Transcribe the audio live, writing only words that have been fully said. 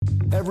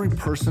Every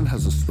person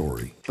has a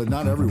story, but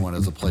not everyone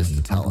has a place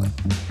to tell it.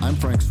 I'm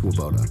Frank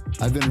Swoboda.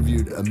 I've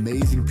interviewed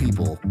amazing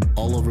people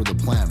all over the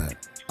planet.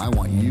 I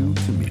want you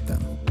to meet them.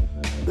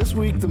 This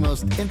week, the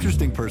most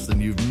interesting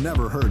person you've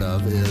never heard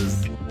of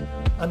is...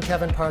 I'm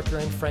Kevin Parker,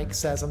 and Frank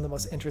says I'm the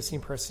most interesting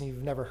person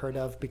you've never heard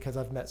of because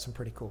I've met some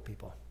pretty cool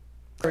people.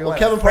 Well,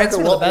 Kevin Parker,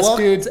 one of the best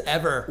dudes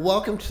ever.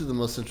 Welcome to the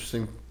most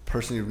interesting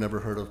person you've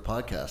never heard of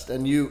podcast.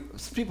 And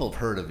people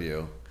have heard of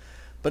you,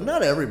 but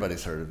not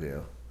everybody's heard of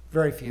you.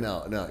 Very few.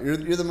 No. You're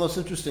the most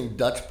interesting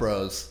Dutch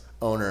Bros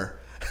owner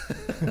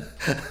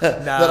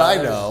that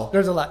I know.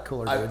 There's a lot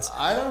cooler dudes.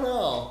 I don't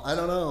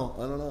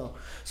know.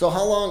 So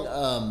how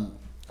long?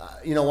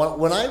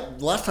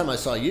 Last time I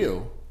saw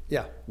you,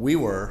 yeah, we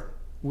were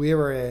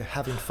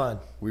having fun.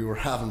 We were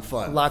having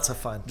fun. Lots of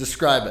fun.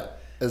 Describe it.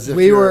 As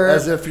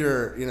if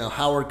you're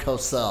Howard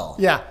Cosell.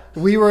 Yeah,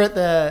 we were at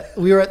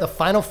the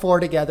Final Four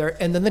together,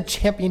 and then the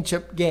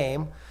championship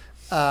game.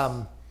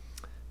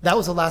 That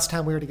was the last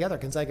time we were together,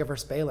 Gonzaga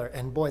versus Baylor,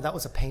 and boy, that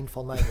was a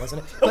painful night,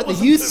 wasn't it? But the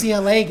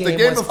UCLA game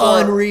was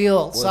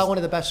unreal. Saw one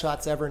of the best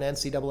shots ever in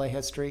NCAA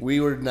history.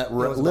 We were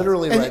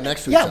literally right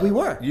next to each other. Yeah, we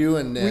were. You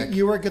and Nick.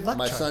 You were a good luck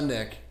My charm. son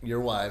Nick, your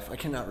wife. I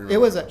cannot remember. It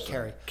was a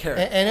Carrie.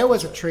 And it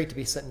was a treat to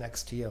be sitting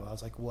next to you. I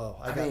was like, whoa,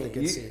 I got the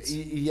good seats.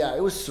 Yeah,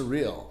 it was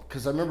surreal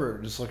because I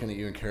remember just looking at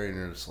you and Carrie, and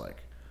you're just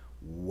like,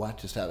 what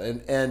just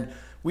happened? And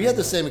we had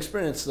the same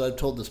experience that I've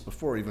told this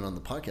before, even on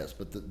the podcast,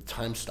 but the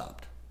time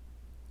stopped.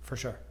 For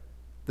sure.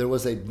 There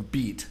was a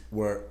beat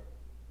where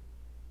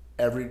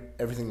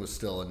everything was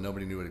still and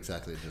nobody knew what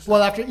exactly it just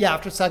happened.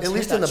 After Suggs at hit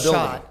least that in the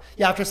shot. building.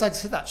 Yeah, after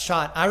Suggs hit that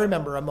shot, I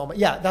remember a moment.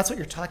 Yeah, that's what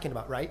you're talking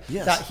about, right?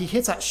 Yes. That he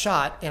hits that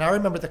shot, and I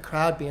remember the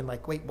crowd being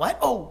like, "Wait, what?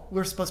 Oh,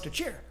 we're supposed to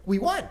cheer. We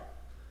won."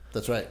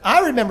 That's right.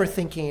 I remember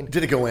thinking,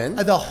 did it go in?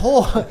 The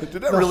whole did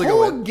that really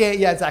go in?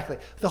 Yeah, exactly.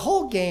 The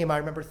whole game, I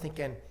remember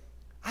thinking,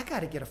 I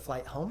got to get a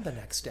flight home the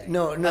next day.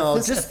 No.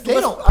 If they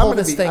don't pull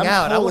this thing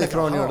out, I'm totally I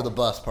throwing you under the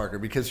bus, Parker,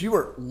 because you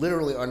were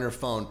literally on your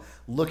phone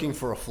looking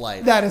for a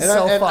flight. That is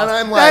so false. And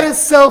I'm like, that is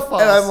so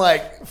false. And I'm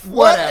like,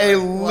 what a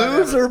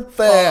loser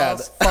fan.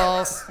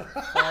 False.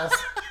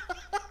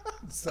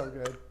 So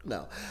good.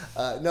 No,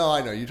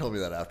 I know. You told me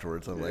that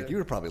afterwards. I'm like, you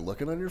were probably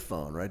looking on your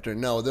phone right there.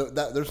 No,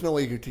 there's no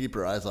way you could keep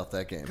your eyes off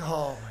that game.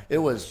 Oh, my gosh. It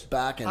was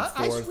back and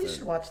forth. We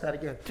should watch that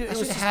again. Dude, I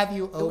should have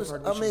you over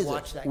and we should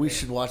watch that game. We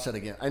should watch that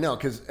again. I know,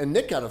 and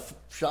Nick got a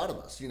shot of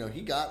us.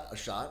 He got a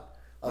shot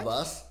of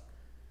us.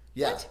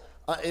 Yeah.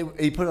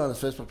 He put it on his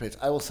Facebook page.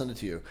 I will send it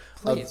to you.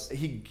 Please.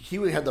 He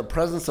had the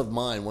presence of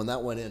mind when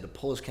that went in to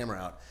pull his camera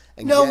out.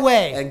 No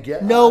way.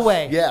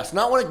 Yes,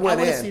 not when it went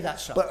in. I want to see that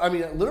shot. But I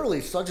mean,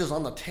 literally, Suggs is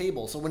on the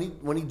table. So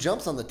when he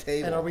jumps on the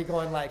table, and are we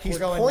going like he's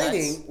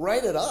pointing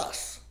right at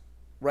us,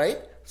 right?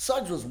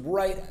 Suggs was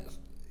right.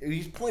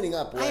 He's pointing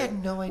up. Right, I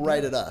had no idea.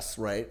 Right at us,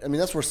 right? I mean,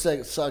 that's where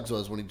Suggs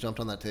was when he jumped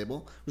on that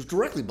table. It was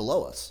directly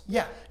below us.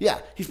 Yeah. Yeah,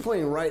 he's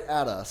pointing right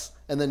at us,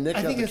 and then Nick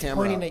got the camera. I think he was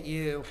pointing at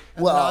you,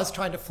 and I was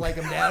trying to flag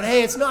him down.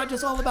 Hey, it's not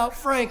just all about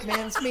Frank,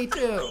 man. It's me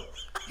too.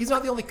 He's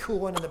not the only cool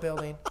one in the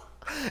building.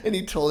 And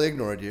he totally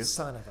ignored you.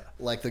 Son of a.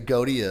 Like the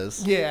goat he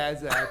is. Yeah,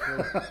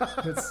 exactly.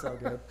 It's so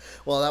good.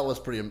 Well, that was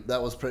pretty. I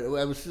was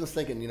just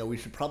thinking, we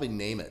should probably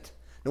name it.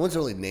 No one's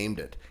really named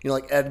it.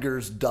 Like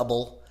Edgar's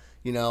double,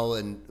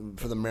 and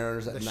for the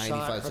Mariners at 95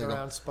 shot heard single.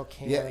 around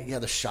Spokane. Yeah,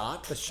 the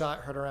shot. The shot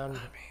heard around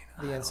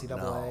the NCAA.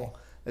 Know.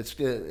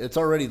 It's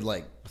already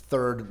like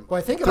third. Well,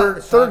 I think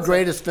about third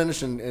greatest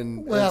finish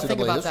in Well, NCAA think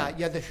about history. that.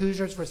 You had the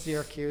Hoosiers versus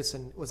Syracuse,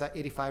 and was that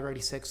 85 or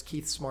 86?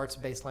 Keith Smart's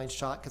baseline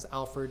shot because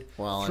Alfred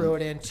threw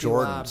it into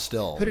Jordan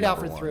still. Who did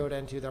Alfred throw it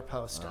into their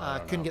post?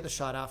 Couldn't get the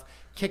shot off.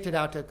 Kicked it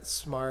out to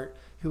Smart,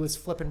 who was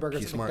flipping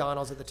burgers at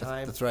McDonald's at the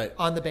time. That's right.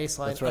 On the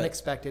baseline, That's right.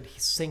 unexpected.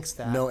 He sinks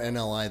that. No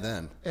NLI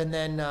then. And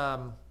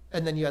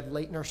then you had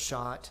Leitner's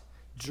shot,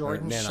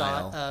 Jordan's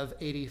shot of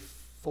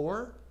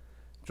 84.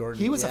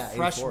 Jordan, he was a 84.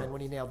 freshman when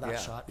he nailed that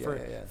shot for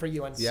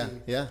UNC.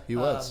 Yeah, he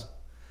was.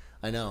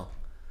 I know.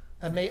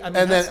 And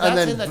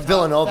then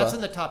Villanova. That's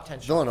in the top 10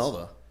 shots.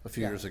 Villanova a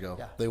few years ago.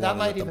 Yeah. They that won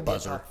might it at the even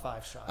buzzer. be a top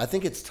 5 shot. I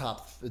think it's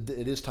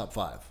It is top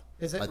 5.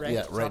 Is it ranked?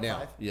 Yeah, right top now.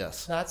 5?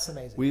 Yes. That's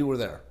amazing. We were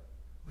there.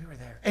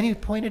 And he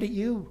pointed at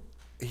you.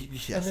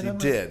 Yes, he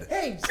did. Like,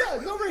 hey,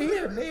 Suggs, over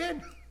here,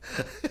 man.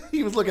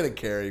 He was looking at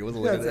Carrie. He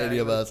wasn't looking at any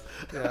of us.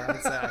 Yeah,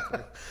 exactly.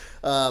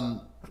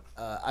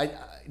 I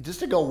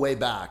just to go way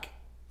back,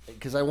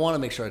 because I want to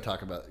make sure I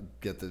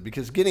get this,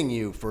 because getting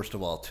you, first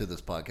of all, to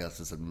this podcast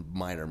is a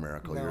minor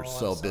miracle. No, you're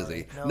so I'm sorry.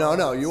 busy.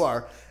 No, you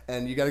are.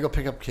 And you got to go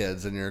pick up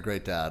kids, and you're a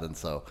great dad, and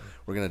so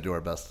we're going to do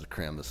our best to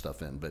cram this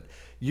stuff in. But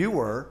you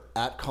were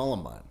at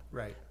Columbine.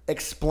 Right.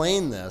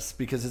 Explain this,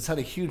 because it's had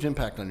a huge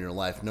impact on your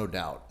life, no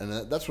doubt.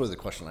 And that's really the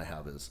question I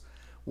have is,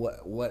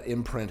 what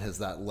imprint has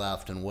that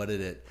left, and what did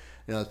it,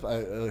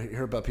 I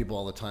hear about people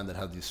all the time that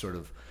have these sort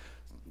of,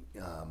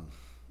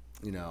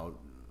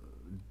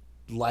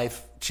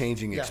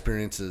 life-changing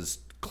experiences,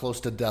 close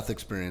to death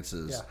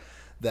experiences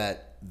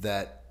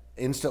that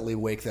instantly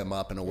wake them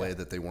up in a way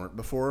that they weren't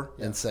before,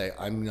 and say,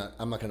 I'm going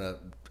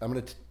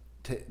to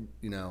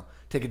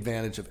take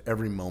advantage of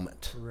every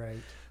moment. Right.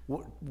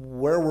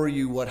 Where were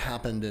you? What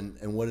happened,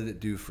 and what did it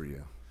do for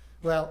you?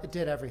 Well, it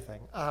did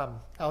everything. I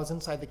was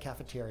inside the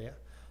cafeteria,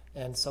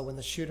 and so when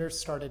the shooters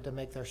started to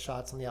make their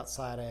shots on the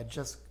outside, I had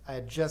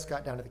just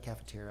got down to the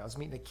cafeteria. I was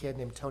meeting a kid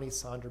named Tony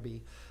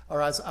Sonderby,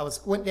 or I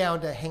went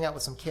down to hang out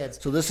with some kids.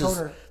 So this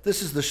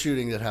is the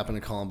shooting that happened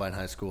at Columbine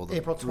High School.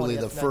 April 20th, really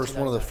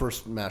one of the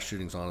first mass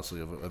shootings,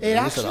 honestly, of it at least at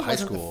actually a high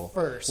wasn't school. The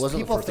first.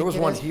 Wasn't People the first. There was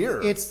one here.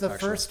 It's the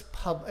actually.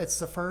 It's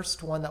the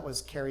first one that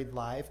was carried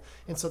live,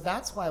 and so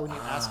that's why when you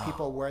ask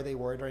people where they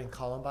were during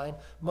Columbine,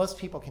 most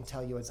people can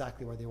tell you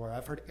exactly where they were.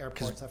 I've heard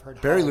airports. I've heard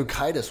Barry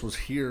Lukaitis was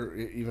here,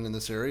 even in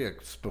this area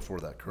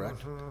before that. Correct?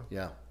 Mm-hmm.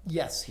 Yeah.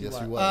 Yes, he was.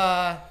 He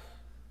was.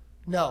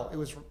 No, it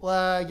was.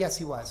 Yes,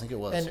 he was. I think it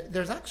was. And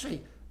there's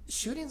actually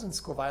shootings and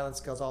school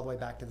violence goes all the way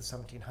back to the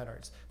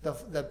 1700s.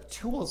 The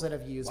tools that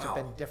have used have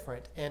been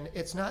different, and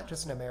it's not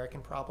just an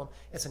American problem;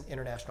 it's an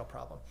international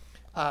problem.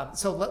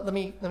 So let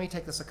me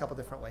take this a couple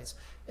different ways.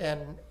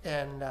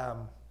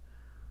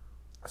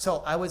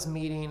 So I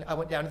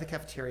went down to the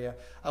cafeteria.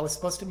 I was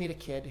supposed to meet a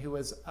kid who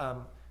was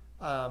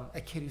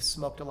a kid who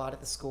smoked a lot at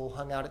the school,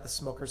 hung out at the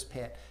smoker's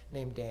pit,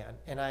 named Dan.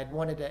 And I'd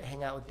wanted to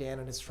hang out with Dan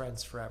and his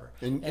friends forever.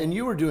 And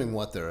you were doing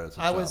what there as a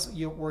child? I was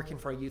working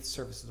for a youth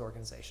services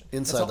organization.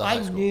 Inside the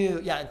high school?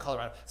 In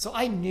Colorado. So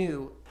I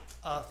knew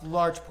a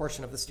large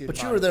portion of the student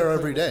But you were there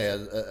every day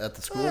at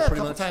the school,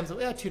 pretty much?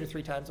 2 to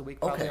 3 times a week,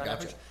 probably on gotcha.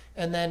 average.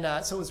 And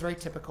then, so it was very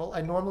typical.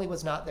 I normally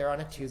was not there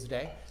on a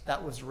Tuesday.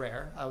 That was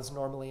rare. I was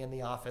normally in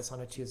the office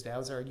on a Tuesday. I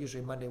was there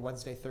usually Monday,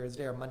 Wednesday,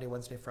 Thursday, or Monday,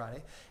 Wednesday,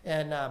 Friday.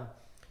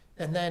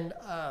 And then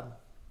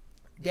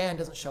Dan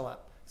doesn't show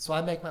up. So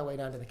I make my way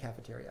down to the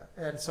cafeteria.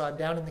 And so I'm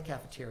down in the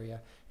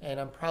cafeteria, and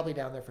I'm probably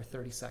down there for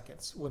 30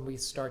 seconds when we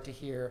start to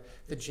hear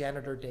the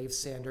janitor, Dave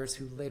Sanders,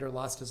 who later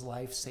lost his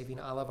life saving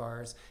all of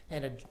ours,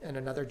 and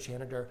another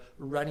janitor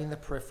running the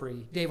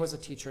periphery. Dave was a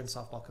teacher and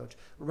softball coach,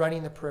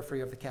 running the periphery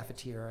of the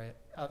cafeteria,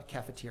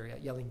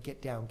 yelling,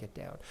 "Get down, get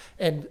down."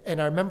 And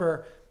I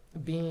remember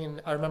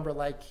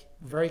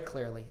very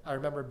clearly, I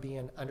remember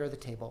being under the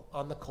table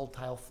on the cold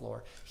tile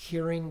floor,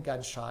 hearing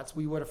gunshots.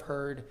 We would have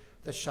heard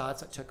the shots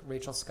that took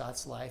Rachel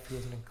Scott's life, who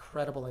was an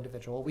incredible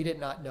individual. We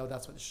did not know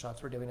that's what the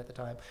shots were doing at the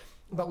time,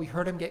 but we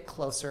heard him get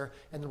closer,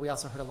 and then we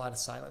also heard a lot of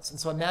silence. And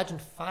so imagine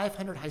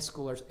 500 high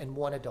schoolers and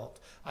one adult.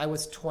 I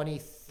was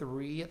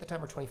 23 at the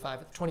time, or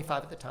 25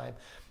 at the time.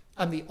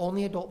 I'm the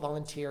only adult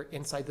volunteer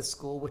inside the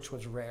school, which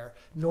was rare.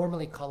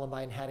 Normally,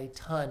 Columbine had a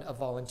ton of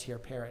volunteer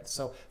parents.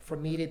 So for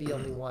me to be the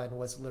only one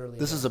was literally...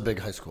 This is a big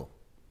high school.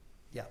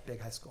 Yeah,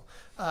 big high school.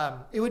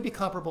 It would be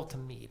comparable to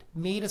Meade.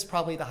 Meade is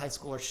probably the high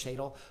school, or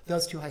Shadle.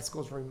 Those two high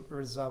schools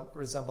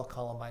resemble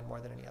Columbine more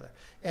than any other.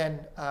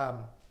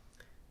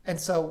 And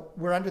so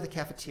we're under the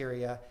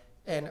cafeteria,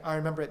 and I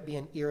remember it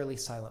being eerily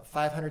silent.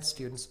 500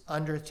 students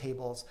under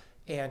tables,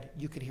 and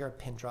you could hear a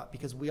pin drop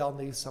because we all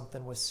knew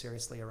something was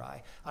seriously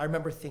awry. I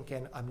remember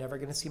thinking, I'm never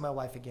going to see my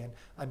wife again.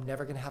 I'm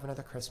never going to have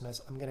another Christmas.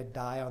 I'm going to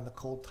die on the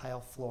cold tile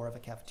floor of a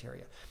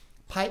cafeteria.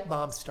 Pipe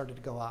bombs started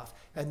to go off,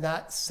 and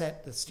that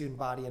set the student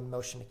body in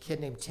motion. A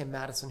kid named Tim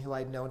Madison, who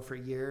I'd known for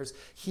years,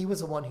 he was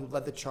the one who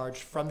led the charge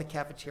from the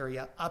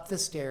cafeteria up the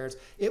stairs.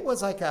 It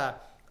was like the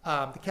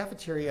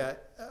cafeteria,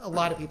 a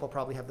lot of people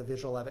probably have the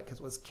visual of it because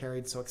it was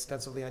carried so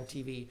extensively on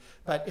TV,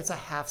 but it's a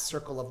half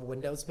circle of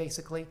windows,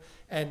 basically.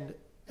 And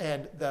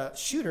the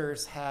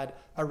shooters had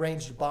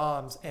arranged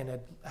bombs and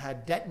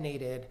had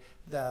detonated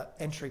the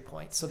entry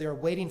point. So they were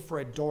waiting for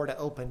a door to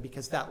open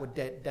because that would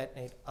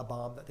detonate a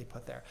bomb that they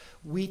put there.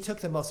 We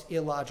took the most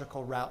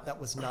illogical route that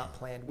was not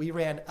planned. We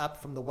ran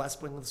up from the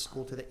west wing of the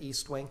school to the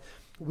east wing.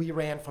 We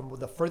ran from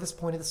the furthest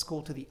point of the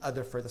school to the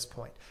other furthest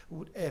point.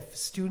 If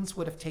students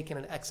would have taken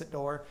an exit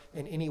door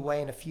in any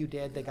way, and a few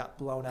did, they got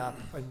blown up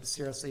and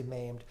seriously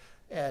maimed.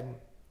 And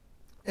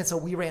so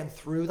we ran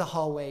through the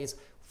hallways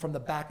from the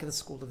back of the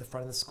school to the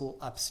front of the school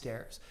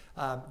upstairs.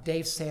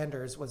 Dave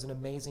Sanders was an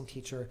amazing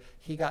teacher.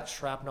 He got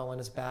shrapnel in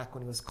his back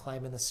when he was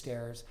climbing the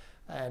stairs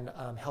and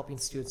helping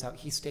students out.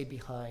 He stayed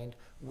behind.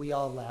 We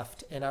all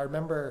left. And I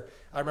remember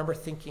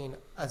thinking,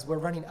 as we're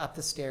running up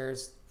the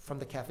stairs from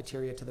the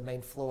cafeteria to the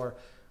main floor,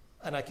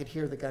 and I could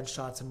hear the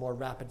gunshots in more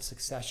rapid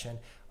succession,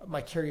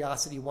 my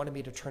curiosity wanted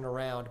me to turn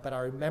around. But I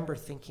remember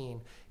thinking,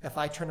 if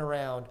I turn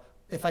around,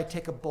 if I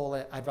take a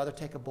bullet, I'd rather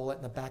take a bullet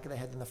in the back of the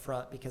head than the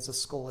front because the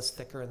skull is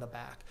thicker in the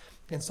back.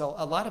 And so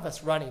a lot of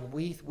us running,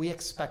 we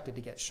expected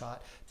to get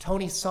shot.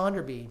 Tony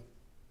Sonderby,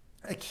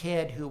 a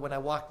kid who, when I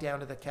walked down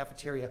to the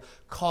cafeteria,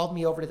 called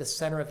me over to the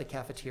center of the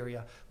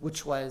cafeteria,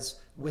 which was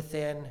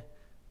within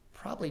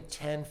probably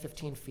 10,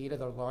 15 feet of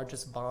the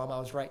largest bomb. I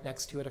was right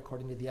next to it,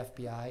 according to the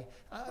FBI.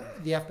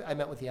 I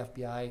met with the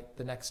FBI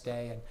the next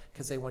day, and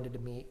because they wanted to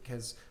meet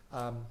because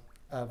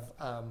of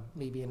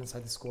me being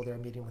inside the school there,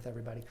 meeting with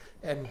everybody.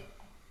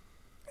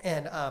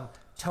 And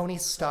Tony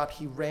stopped.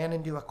 He ran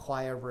into a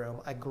choir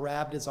room. I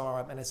grabbed his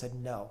arm and I said,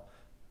 no,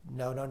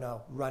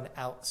 run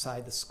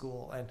outside the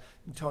school. And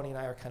Tony and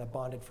I are kind of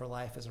bonded for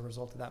life as a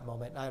result of that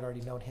moment. And I'd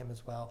already known him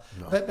as well.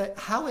 No. But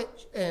how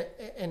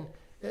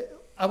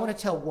I want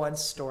to tell one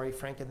story,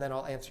 Frank, and then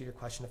I'll answer your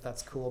question if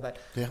that's cool. But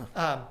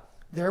yeah.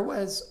 There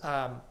was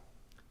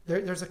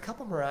There's a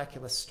couple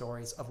miraculous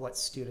stories of what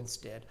students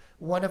did.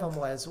 One of them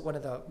was one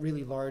of the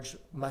really large,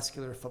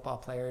 muscular football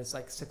players,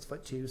 like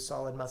 6'2",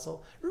 solid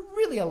muscle,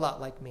 really a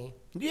lot like me.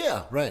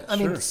 Yeah, right. I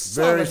mean,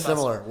 very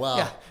similar. Muscle.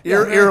 Wow,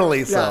 Yeah,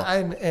 eerily so.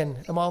 Yeah, and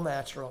I'm all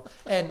natural.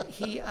 And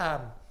he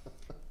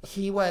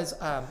was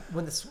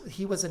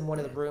he was in one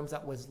of the rooms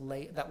that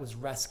was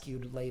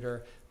rescued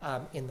later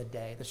in the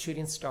day. The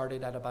shooting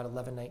started at about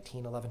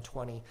 11:19,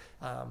 11:20.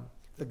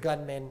 The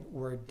gunmen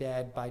were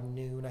dead by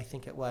noon, I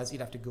think it was.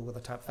 You'd have to Google the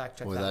top fact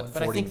check that one.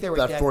 But I think they were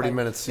dead. That 40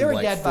 minutes seemed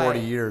like 40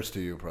 by, years to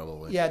you,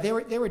 probably. Yeah, they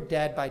were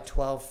dead by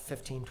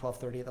 12:15,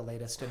 12:30 at the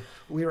latest. And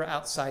we were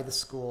outside the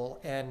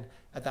school, and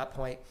at that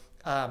point,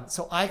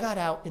 so I got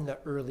out in the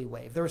early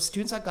wave. There were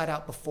students that got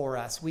out before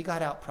us. We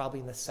got out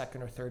probably in the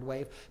second or third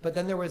wave. But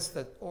then there was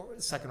the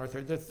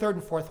third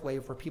and fourth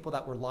wave were people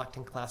that were locked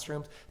in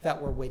classrooms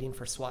that were waiting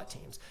for SWAT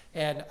teams.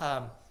 And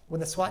when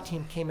the SWAT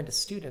team came into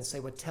students, they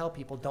would tell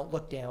people, don't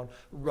look down,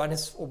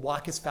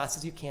 walk as fast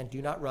as you can,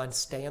 do not run,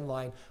 stay in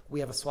line. We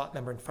have a SWAT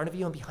member in front of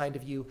you and behind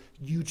of you.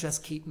 You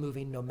just keep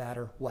moving no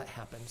matter what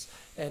happens.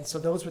 And so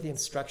those were the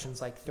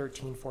instructions like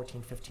 13,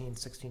 14, 15,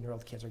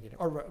 16-year-old kids are getting,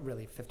 or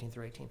really 15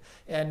 through 18.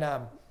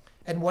 And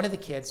one of the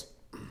kids,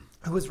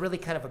 who was really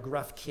kind of a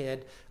gruff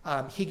kid,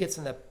 he gets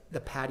in the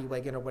paddy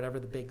wagon or whatever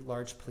the big,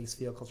 large police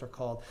vehicles are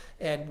called.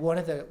 And one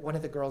of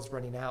the girls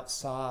running out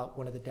saw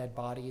one of the dead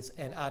bodies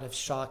and out of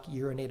shock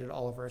urinated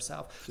all over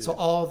herself. Yeah. So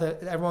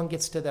everyone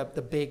gets to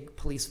the big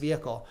police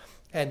vehicle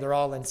and they're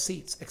all in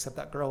seats except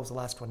that girl was the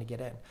last one to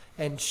get in.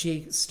 And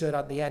she stood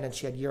on the end and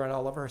she had urine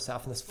all over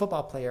herself. And this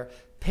football player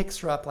picks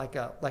her up like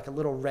a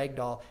little rag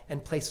doll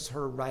and places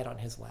her right on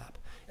his lap.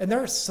 And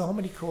there are so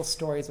many cool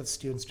stories of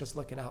students just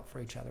looking out for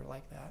each other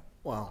like that.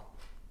 Wow.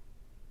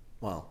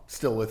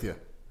 Still with you.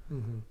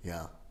 Mm-hmm.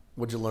 Yeah.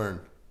 What'd you learn?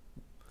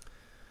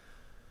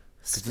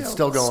 It's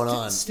still going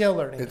on. Still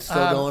learning. It's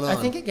still going on. I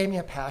think it gave me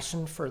a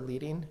passion for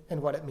leading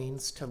and what it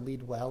means to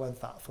lead well and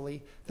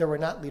thoughtfully. There were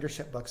not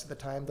leadership books at the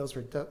time. This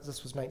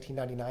was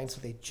 1999,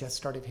 so they just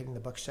started hitting the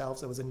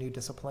bookshelves. It was a new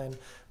discipline.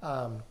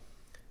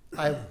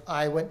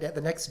 I went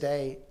the next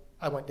day.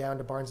 I went down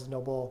to Barnes &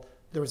 Noble.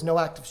 There was no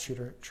active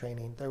shooter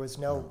training. There was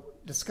no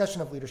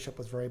discussion of leadership.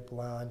 Was very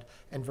blonde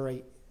and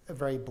very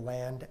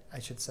bland, I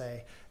should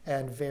say,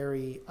 and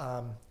very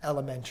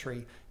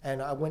elementary.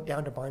 And I went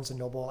down to Barnes &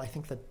 Noble, I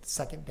think the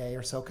second day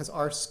or so, because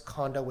our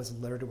condo was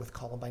littered with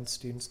Columbine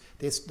students.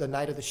 The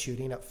night of the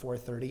shooting at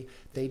 4:30,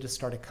 they just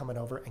started coming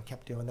over and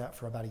kept doing that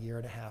for about a year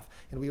and a half.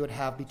 And we would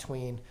have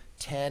between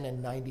 10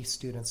 and 90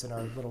 students in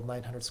our little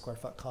 900 square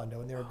foot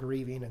condo, and they were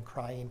grieving and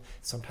crying,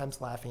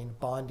 sometimes laughing,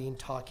 bonding,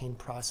 talking,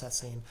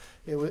 processing.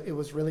 It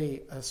was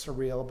really a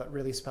surreal but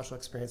really special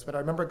experience. But I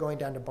remember going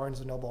down to Barnes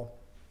 & Noble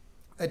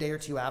a day or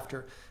two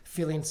after,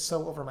 feeling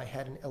so over my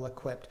head and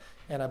ill-equipped.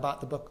 And I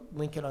bought the book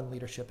Lincoln on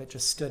Leadership. It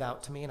just stood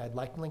out to me, and I'd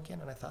liked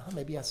Lincoln, and I thought,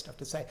 maybe he has stuff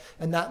to say.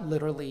 And that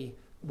literally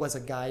was a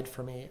guide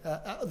for me.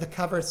 The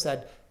cover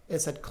said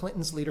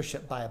Clinton's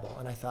Leadership Bible.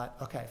 And I thought,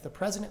 okay, if the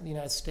President of the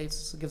United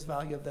States gives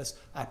value of this,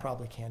 I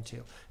probably can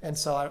too. And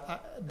so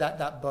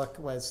that book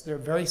they're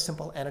very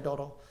simple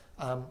anecdotal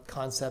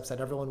concepts that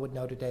everyone would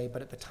know today,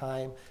 but at the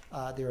time,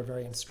 they were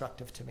very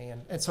instructive to me.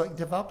 And so it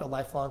developed a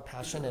lifelong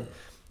passion.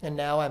 And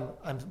now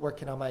I'm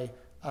working on my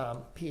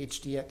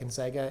PhD at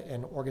Gonzaga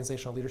in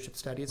organizational leadership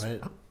studies.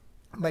 Right.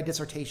 My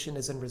dissertation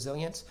is in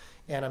resilience,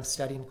 and I'm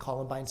studying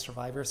Columbine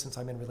survivors since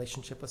I'm in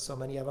relationship with so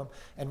many of them,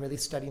 and really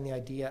studying the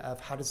idea of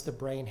how does the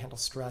brain handle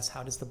stress?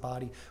 How does the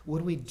body? What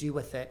do we do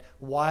with it?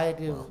 Why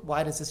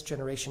does this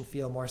generation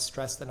feel more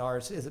stressed than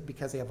ours? Is it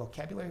because they have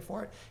vocabulary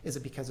for it? Is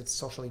it because it's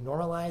socially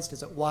normalized?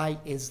 Why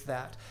is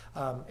that?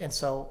 And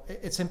so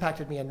it's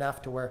impacted me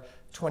enough to where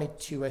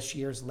 22-ish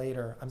years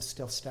later, I'm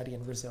still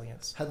studying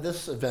resilience. Had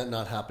this event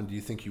not happened, do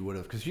you think you would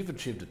have? Because you've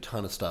achieved a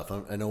ton of stuff.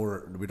 I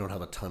know we don't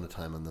have a ton of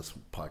time on this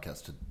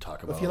podcast to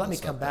talk about. Well, if you let me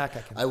come back,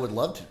 I can. I would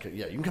love to.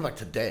 Yeah, you can come back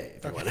today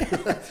if you want.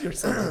 You're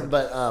so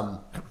But I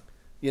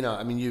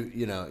mean,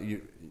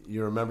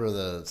 you're a member of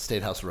the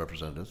State House of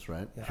Representatives,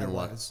 right?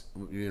 Yeah,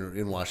 You're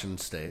in Washington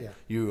State. Yeah.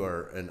 You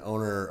are an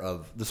owner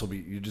of.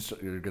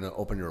 You're going to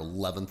open your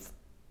 11th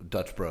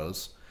Dutch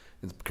Bros.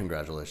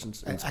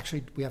 Congratulations.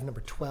 Actually, we have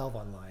number 12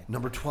 online.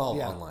 Number 12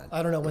 online.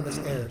 I don't know when this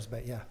airs,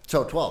 but yeah.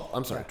 So 12.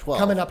 I'm sorry, 12.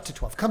 Coming up to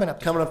 12. Coming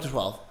up to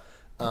 12.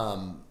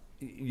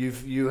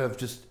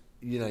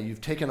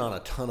 You've taken on a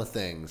ton of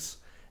things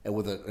and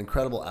with an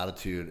incredible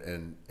attitude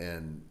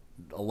and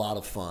a lot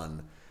of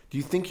fun. Do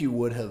you think you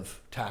would have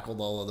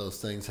tackled all of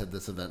those things had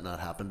this event not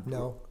happened?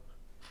 No.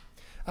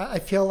 I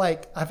feel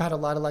like I've had a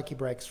lot of lucky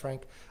breaks,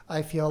 Frank.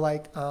 I feel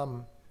like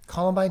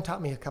Columbine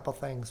taught me a couple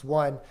things.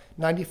 One,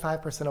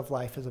 95% of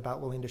life is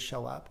about willing to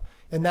show up.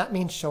 And that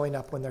means showing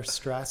up when there's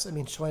stress. It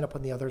means showing up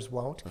when the others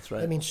won't. That's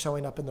right. It means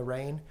showing up in the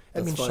rain.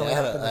 It means funny. showing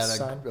up in the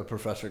sun. I had a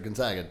professor at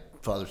Gonzaga,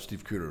 Father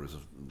Steve Cooter, was a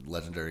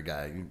legendary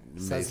guy,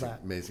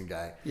 amazing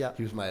guy. Yeah.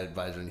 He was my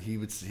advisor, and he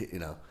would,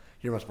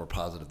 you're much more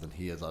positive than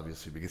he is,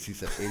 obviously, because he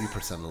said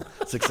 80%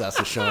 of success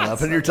is showing up,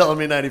 and you're telling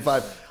me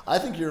 95. I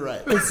think you're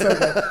right. It's so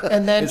good.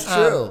 And then it's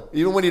true.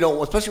 Even when you don't,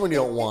 especially when you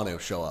don't want to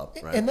show up.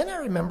 Right? And then I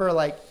remember,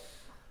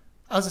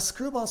 I was a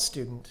screwball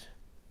student.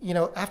 You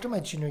know, after my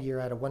junior year,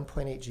 I had a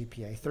 1.8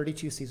 GPA,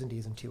 32 C's and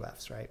D's and 2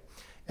 F's, right?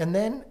 And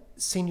then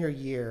senior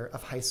year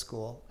of high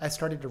school, I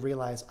started to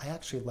realize I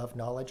actually love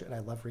knowledge and I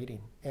love reading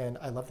and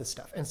I love this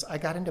stuff. And so I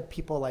got into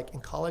people like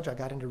in college, I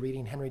got into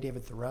reading Henry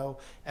David Thoreau,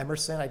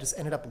 Emerson. I just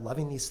ended up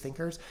loving these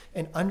thinkers.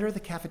 And under the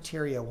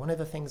cafeteria, one of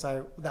the things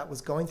that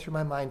was going through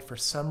my mind for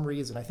some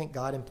reason, I think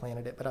God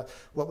implanted it, but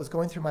what was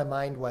going through my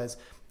mind was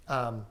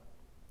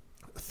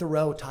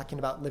Thoreau talking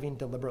about living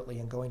deliberately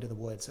and going to the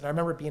woods. And I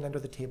remember being under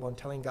the table and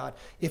telling God,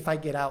 if I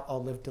get out,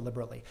 I'll live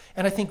deliberately.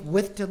 And I think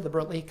with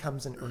deliberately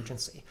comes an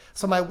urgency.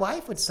 So my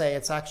wife would say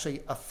it's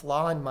actually a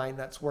flaw in mine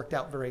that's worked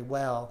out very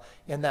well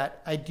in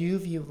that I do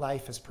view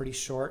life as pretty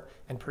short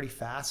and pretty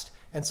fast.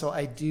 And so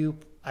I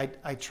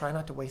try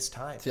not to waste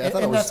time. See, I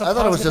thought it was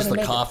just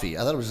the coffee.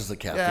 I thought it was just the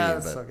caffeine. Yeah,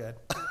 that's so good.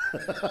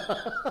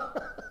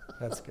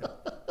 That's good.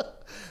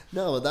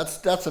 No,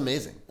 that's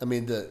amazing. I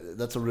mean,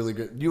 that's a really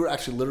good. You were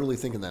actually literally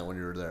thinking that when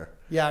you were there.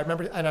 Yeah, I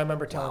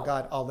remember telling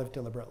God, I'll live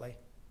deliberately.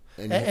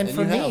 And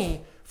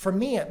for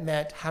me, it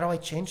meant how do I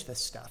change this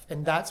stuff?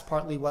 And that's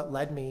partly what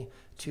led me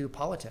to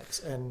politics.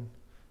 And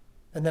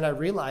then I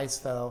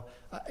realized, though,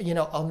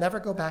 I'll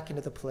never go back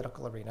into the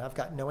political arena. I've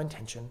got no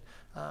intention.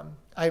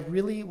 I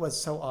really was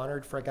so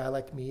honored for a guy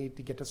like me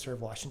to get to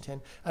serve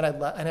Washington. And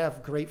I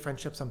have great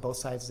friendships on both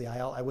sides of the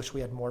aisle. I wish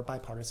we had more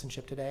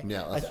bipartisanship today.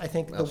 Yeah, I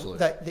think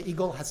the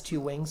eagle has two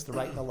wings, the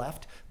right and the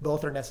left.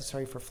 Both are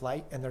necessary for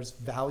flight. And there's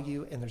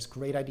value and there's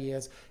great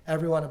ideas.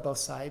 Everyone on both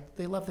sides,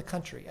 they love the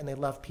country and they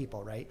love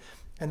people, right?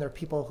 And they're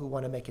people who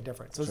want to make a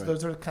difference.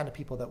 Those are the kind of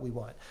people that we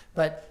want.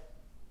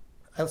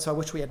 So I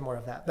wish we had more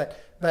of that.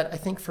 But I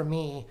think for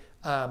me,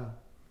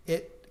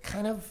 it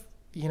kind of,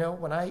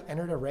 when I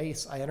entered a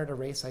race I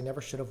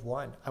never should have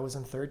won. I was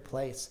in third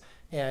place.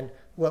 And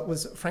what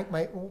was,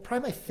 probably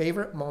my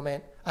favorite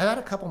moment, I had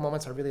a couple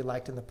moments I really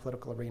liked in the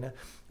political arena.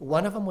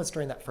 One of them was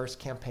during that first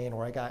campaign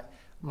where I got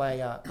my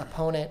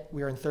opponent,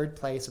 we were in third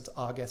place, it's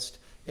August,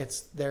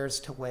 it's theirs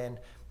to win.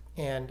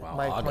 And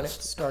my opponent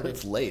started.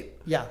 It's late.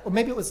 Yeah, or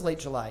maybe it was late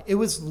July. It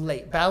was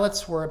late.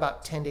 Ballots were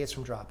about 10 days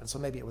from dropping, so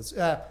maybe it was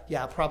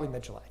probably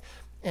mid-July.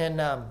 And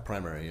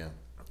primary, yeah.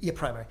 Yeah,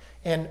 primary.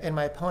 And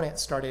my opponent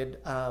started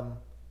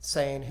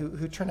saying,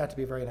 who turned out to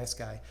be a very nice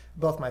guy.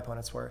 Both my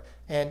opponents were,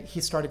 and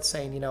he started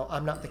saying,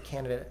 I'm not the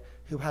candidate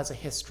who has a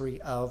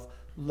history of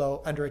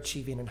low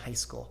underachieving in high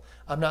school.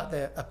 I'm not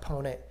the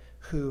opponent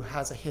who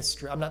has a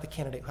history. I'm not the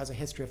candidate who has a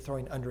history of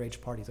throwing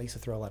underage parties. I used to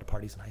throw a lot of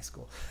parties in high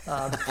school.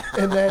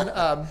 And then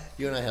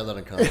you and I have that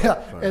in common.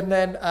 Yeah, and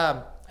then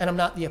and I'm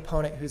not the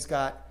opponent who's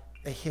got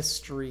a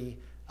history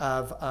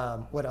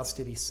of what else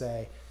did he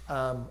say?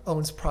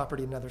 Owns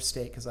property in another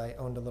state because I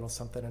owned a little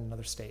something in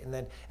another state. And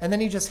then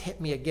he just hit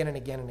me again and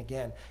again and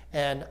again.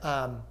 And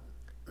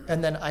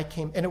then I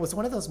came, and it was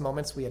one of those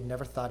moments we had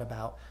never thought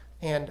about.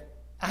 And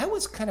I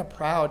was kind of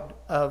proud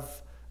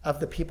of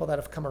the people that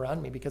have come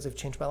around me because they've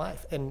changed my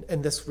life. And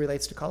this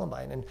relates to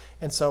Columbine.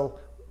 And so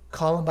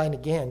Columbine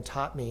again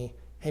taught me,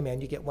 hey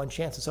man, you get one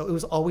chance. And so it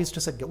was always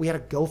just we had a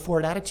go for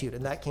it attitude,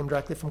 and that came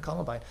directly from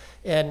Columbine.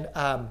 And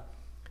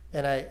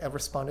I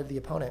responded to the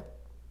opponent,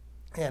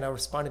 and I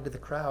responded to the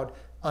crowd.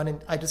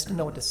 I just didn't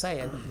know what to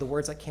say. And the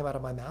words that came out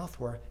of my mouth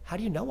were, how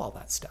do you know all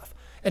that stuff?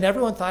 And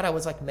everyone thought I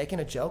was like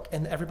making a joke,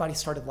 and everybody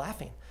started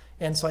laughing.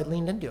 And so I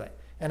leaned into it.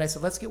 And I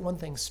said, let's get one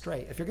thing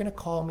straight. If you're going to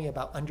call me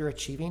about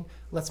underachieving,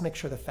 let's make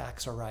sure the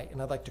facts are right.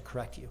 And I'd like to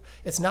correct you.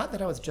 It's not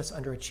that I was just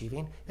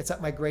underachieving. It's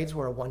that my grades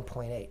were a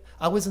 1.8.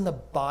 I was in the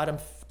bottom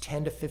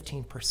 10 to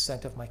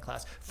 15% of my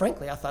class.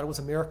 Frankly, I thought it was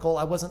a miracle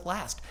I wasn't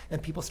last.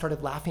 And people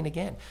started laughing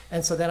again.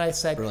 And so then I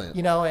said, brilliant.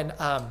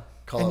 I'm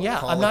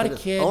not a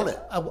kid. Own it.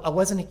 I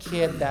wasn't a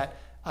kid that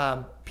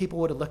people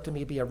would have looked at me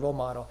to be a role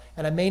model.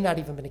 And I may not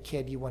even been a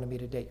kid you wanted me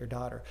to date your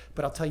daughter.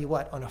 But I'll tell you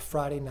what, on a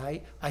Friday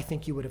night, I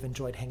think you would have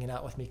enjoyed hanging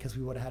out with me because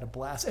we would have had a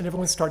blast. And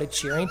everyone started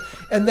cheering.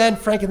 And then,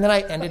 Frank,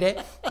 I ended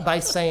it by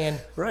saying,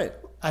 right.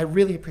 I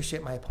really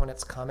appreciate my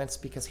opponent's comments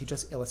because he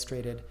just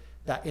illustrated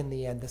that in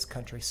the end, this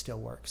country still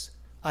works.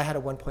 I had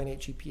a 1.8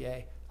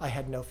 GPA. I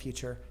had no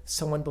future.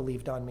 Someone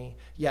believed on me.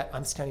 Yet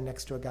I'm standing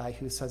next to a guy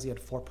who says he had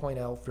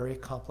 4.0, very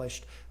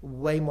accomplished,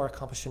 way more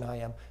accomplished than I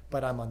am,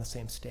 but I'm on the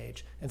same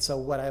stage. And so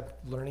what I'm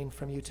learning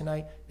from you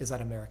tonight is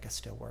that America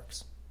still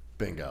works.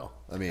 Bingo.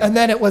 And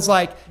then it was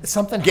like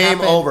something game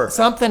happened. Over.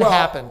 Something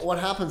happened. What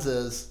happens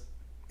is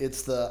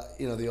it's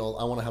the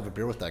old I want to have a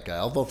beer with that guy.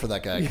 I'll vote for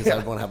that guy because I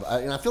want to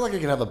have. I feel like I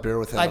could have a beer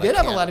with him. I did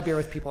have a lot of beer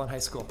with people in high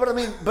school. But I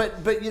mean,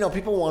 but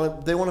people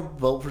want to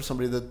vote for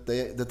somebody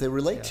that they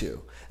relate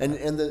to, and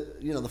the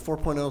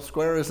 4.0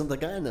 square isn't the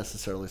guy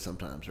necessarily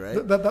sometimes,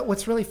 right? But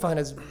what's really fun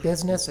is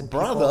business and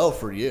people. Bravo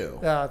for you.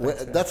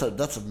 That's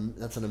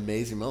an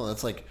amazing moment.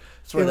 That's like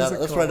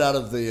right out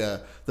of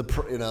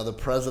the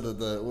president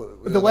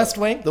the West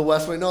Wing. The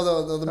West Wing.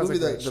 No, the movie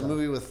the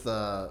movie with.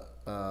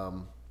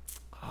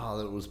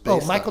 That it was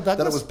based Michael Douglas?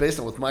 That it was based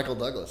on with Michael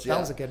Douglas. Yeah. That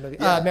was a good movie.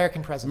 Yeah.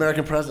 American President.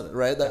 American President,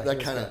 right? That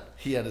kind of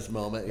he had his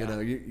moment.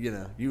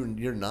 Yeah.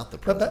 You're not the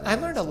president. But I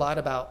learned a lot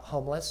about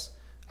homeless.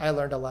 I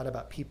learned a lot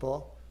about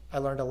people. I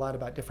learned a lot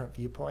about different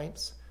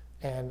viewpoints,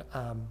 and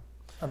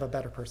I'm a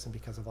better person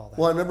because of all that.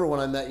 Well, I remember when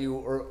I met you,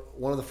 or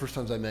one of the first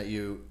times I met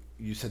you,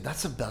 you said,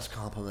 that's the best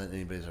compliment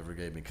anybody's ever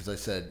gave me. Because I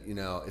said,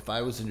 if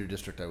I was in your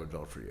district, I would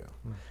vote for you.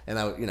 And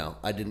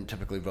I didn't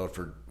typically vote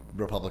for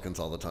Republicans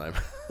all the time.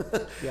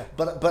 Yeah.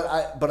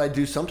 But I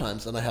do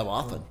sometimes, and I have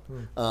often,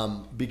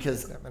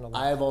 because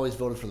I've always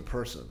voted for the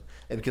person.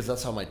 And because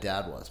that's how my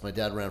dad was. My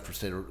dad ran for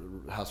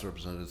House of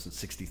Representatives in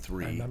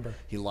 '63. I remember.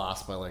 He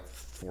lost by like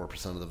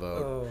 4% of the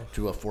vote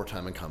to a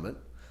 4-time incumbent.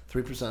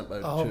 3% to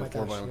a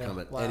 4-time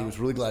incumbent. Wow. And he was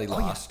really glad he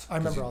lost. Yeah. I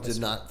remember all this. He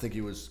did not think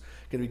he was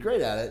going to be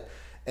great at it.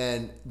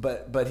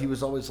 But he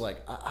was always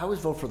like, I always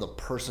vote for the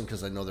person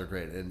because I know they're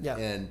great.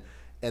 And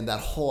that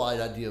whole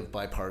idea of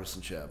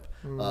bipartisanship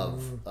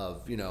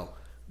of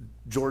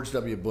George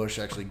W. Bush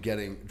actually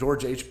getting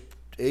George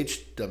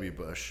H.W.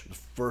 Bush, the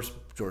first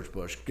George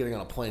Bush, getting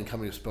on a plane,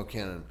 coming to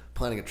Spokane and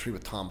planting a tree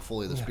with Tom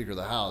Foley, the Speaker of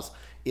the House,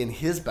 in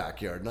his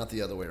backyard, not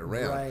the other way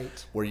around,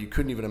 right. Where you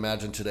couldn't even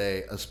imagine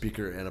today a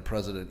speaker and a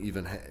president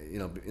even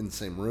in the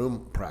same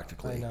room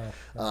practically. I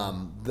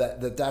know.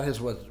 That is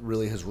what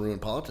really has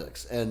ruined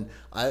politics, and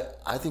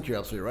I think you're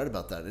absolutely right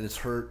about that, and it's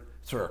hurt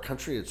our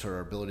country, it's hurt our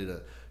ability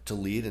to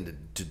lead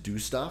and to do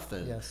stuff,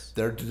 and yes.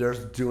 they're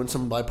doing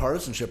some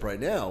bipartisanship right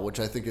now, which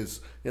I think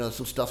is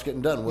some stuff's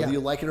getting done. Whether you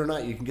like it or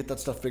not, you can get that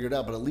stuff figured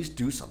out, but at least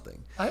do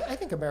something. I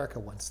think America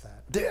wants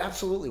that. They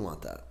absolutely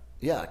want that.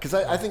 Yeah, because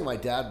I think my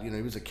dad,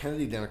 he was a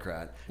Kennedy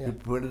Democrat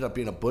who ended up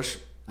being a Bush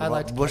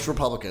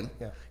Republican.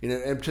 Yeah.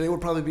 And today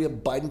would probably be a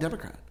Biden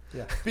Democrat.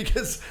 Yeah.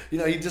 Because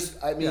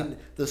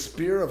the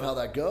spear of how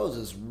that goes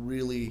is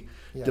really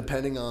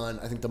depending on,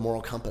 I think, the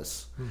moral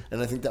compass,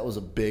 and I think that was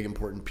a big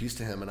important piece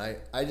to him. And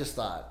I just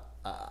thought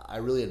I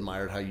really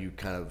admired how you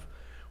kind of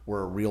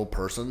were a real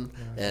person,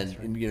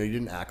 and you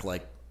didn't act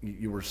like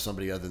you were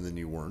somebody other than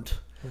you weren't,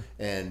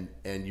 and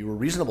you were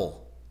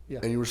reasonable. Yeah.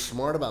 And you were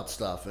smart about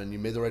stuff, and you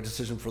made the right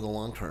decision for the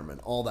long term,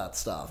 and all that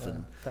stuff.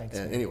 Thanks.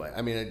 And anyway,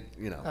 I mean,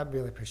 I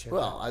really appreciate it.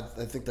 Well,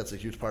 I think that's a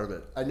huge part of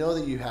it. I know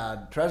that you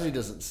had tragedy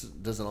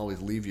doesn't always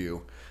leave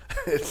you.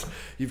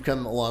 You've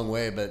come a long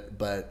way,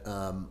 but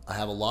I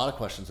have a lot of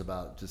questions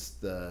about just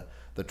the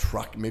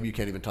truck. Maybe you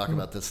can't even talk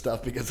about this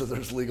stuff because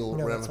there's legal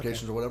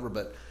ramifications or whatever.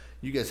 But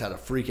you guys had a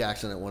freak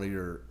accident at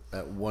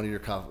one of your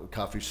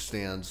coffee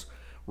stands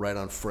right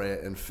on Freya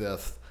and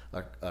Fifth.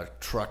 A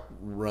truck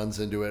runs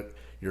into it.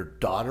 Your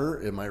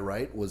daughter, am I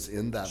right, was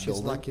in that building?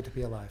 She's lucky to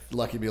be alive.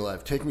 Lucky to be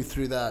alive. Take me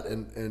through that,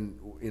 and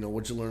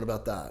what'd you learn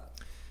about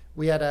that?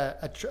 We had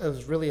it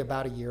was really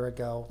about a year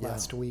ago,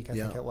 last week, I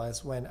think it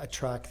was, when a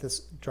truck,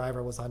 this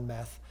driver was on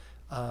meth.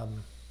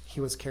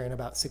 He was carrying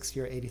about 60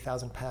 or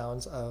 80,000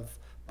 pounds of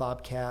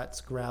bobcats,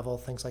 gravel,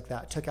 things like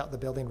that. Took out the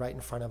building right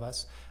in front of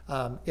us.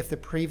 If the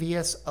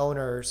previous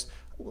owners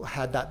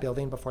had that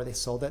building before they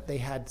sold it, they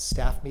had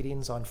staff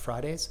meetings on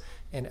Fridays,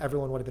 and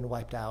everyone would have been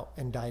wiped out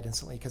and died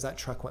instantly because that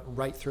truck went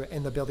right through it,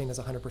 and the building is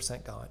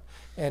 100% gone.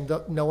 And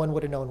no one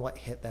would have known what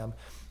hit them.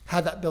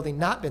 Had that building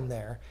not been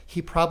there,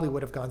 he probably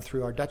would have gone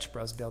through our Dutch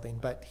Bros building,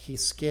 but he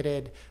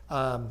skidded,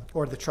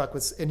 or the truck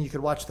was, and you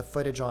could watch the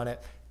footage on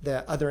it.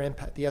 The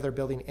other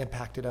building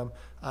impacted him.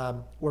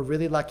 We're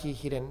really lucky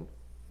he didn't.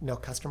 No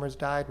customers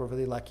died. We're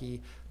really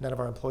lucky none of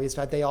our employees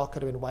died. They all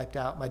could have been wiped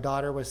out. My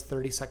daughter was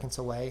 30 seconds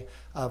away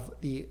of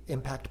the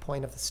impact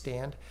point of the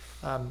stand.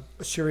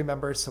 She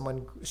remembers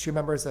someone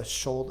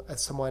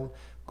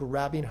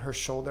grabbing her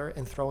shoulder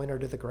and throwing her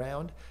to the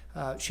ground.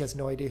 She has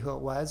no idea who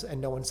it was, and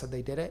no one said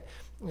they did it.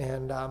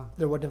 And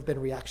there wouldn't have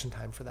been reaction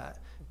time for that.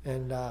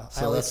 And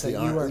so that's who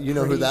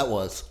that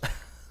was.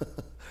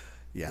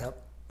 Yeah.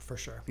 Yep, for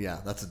sure. Yeah,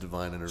 that's a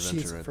divine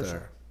intervention right there.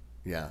 Sure.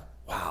 Yeah.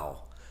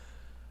 Wow.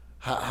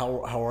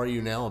 How are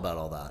you now about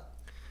all that?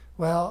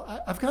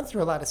 Well, I've gone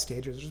through a lot of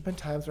stages. There's been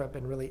times where I've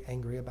been really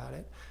angry about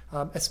it,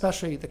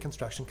 especially the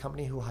construction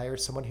company who hired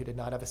someone who did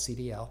not have a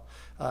CDL.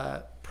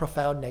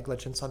 Profound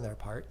negligence on their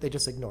part. They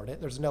just ignored it.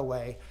 There's no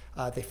way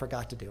they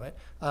forgot to do it.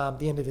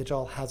 The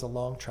individual has a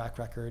long track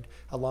record,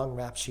 a long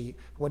rap sheet.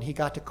 When he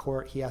got to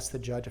court, he asked the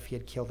judge if he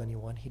had killed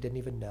anyone. He didn't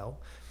even know.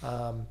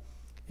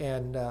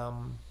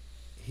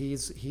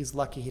 He's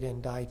lucky he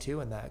didn't die too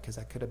in that, because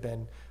that could have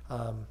been...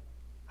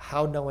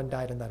 how no one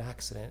died in that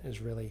accident is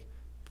really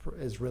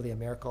a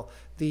miracle.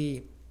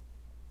 The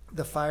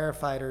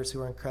firefighters who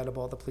are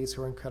incredible, the police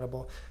who are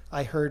incredible,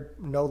 I heard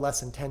no less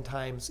than 10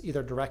 times,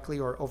 either directly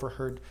or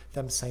overheard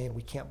them saying,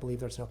 "We can't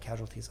believe there's no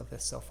casualties of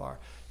this so far."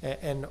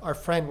 And our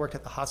friend worked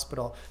at the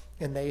hospital,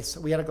 and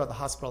we had to go to the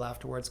hospital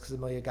afterwards because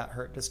Amelia got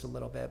hurt just a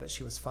little bit, but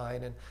she was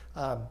fine.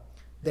 And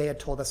they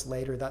had told us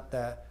later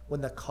that when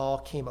the call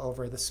came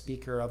over, the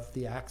speaker of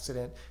the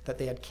accident, that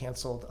they had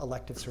canceled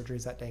elective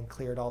surgeries that day and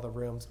cleared all the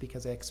rooms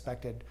because they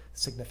expected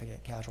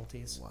significant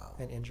casualties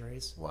and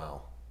injuries.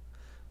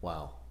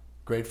 Wow.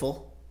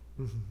 Grateful?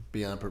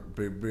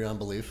 Mm-hmm. Beyond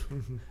belief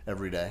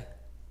every day.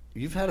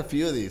 You've had a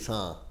few of these,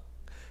 huh?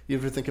 You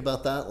ever think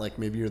about that? Like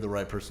maybe you're the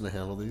right person to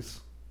handle these?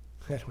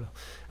 I don't know.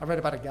 I read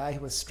about a guy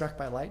who was struck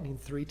by lightning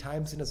 3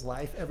 times in his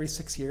life every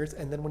 6 years,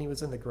 and then when he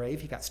was in the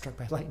grave, he got struck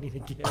by lightning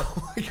again.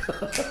 Oh my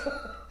God.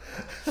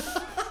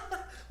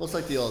 Well, it's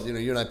like the old,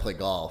 you and I play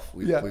golf.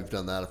 We've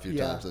done that a few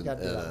times, and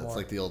it's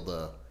like the old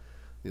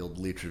the old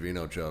Lee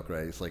Trevino joke,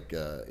 right? He's like,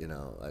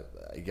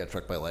 he got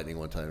struck by lightning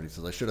one time, and he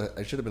says, "I should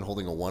have been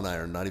holding a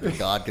 1-iron. Not even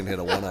God can hit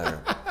a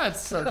 1-iron."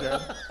 That's so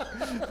good.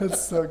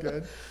 That's so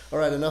good. All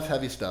right, enough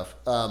heavy stuff.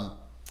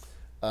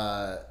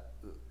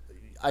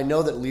 I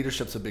know that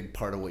leadership's a big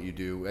part of what you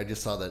do. I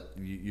just saw that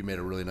you made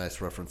a really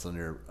nice reference on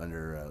your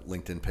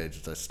LinkedIn page,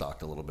 as I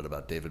stalked a little bit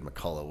about David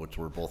McCullough, which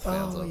we're both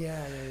fans of. Oh,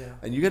 yeah.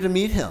 And you got to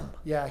meet him.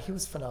 Yeah, he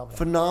was phenomenal.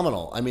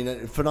 Phenomenal. I mean,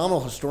 a phenomenal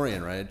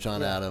historian, right?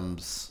 John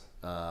Adams,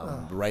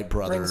 Wright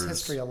brothers. Brings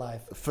history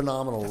alive.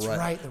 Phenomenal, That's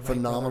right? The Wright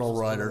phenomenal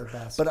writer.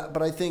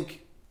 But I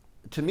think,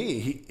 to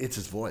me, it's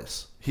his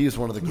voice. He is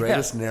one of the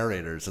greatest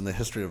narrators in the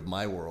history of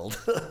my world.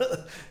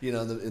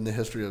 In the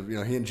history of,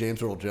 he and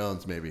James Earl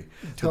Jones, maybe.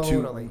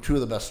 Totally. Two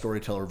of the best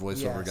storyteller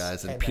voiceover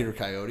guys. And Amen. Peter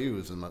Coyote, who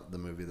was in the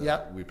movie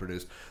that we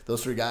produced.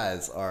 Those three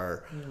guys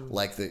are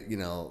like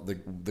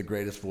the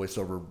greatest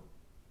voiceover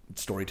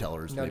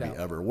storytellers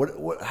ever.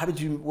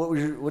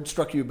 What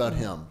struck you about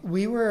him?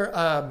 We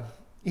were,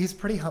 he's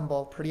pretty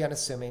humble, pretty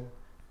unassuming.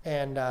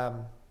 And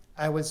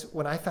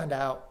when I found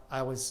out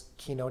I was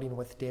keynoting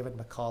with David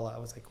McCullough, I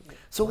was like, what?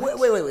 So wait,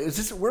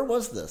 where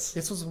was this?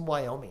 This was in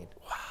Wyoming.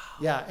 Wow.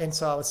 Yeah, and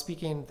so I was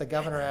speaking, the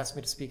governor asked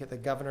me to speak at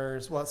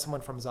the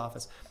someone from his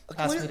office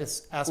asked me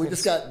to. We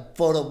just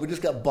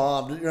got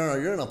bombed.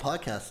 You're in a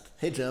podcast.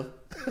 Hey, Jim.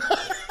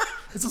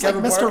 This is like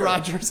Mr. Parker.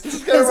 Rogers.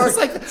 This is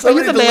like, are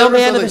you the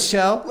mailman of the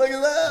show? Look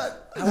at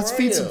that. Let's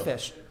feed some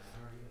fish.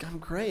 I'm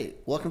great.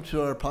 Welcome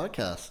to our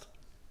podcast.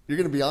 You're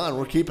going to be on.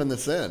 We're keeping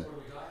this in.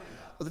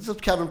 This is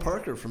Kevin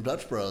Parker from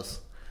Dutch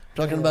Bros.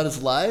 Talking about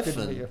his life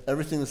and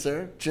everything that's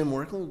there. Jim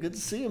Workland, good to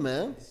see you,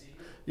 man.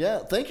 Yeah,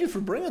 thank you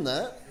for bringing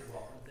that. You're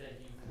welcome. Thank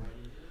you for what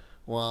you do.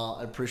 Well,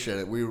 I appreciate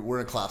it.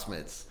 We're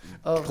classmates,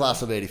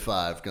 class of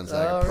 '85,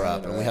 Gonzaga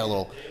Prep, and we had a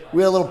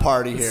little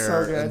party here,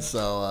 so and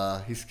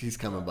so he's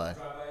coming by. I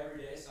drive by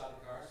every day, saw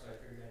the car, so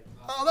I figured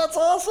I'd pop Oh, that's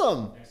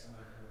awesome. next time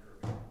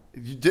I come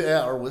over. You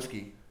did, or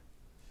whiskey,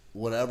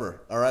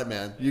 whatever. All right,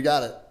 man, you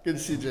got it. Good to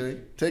see you,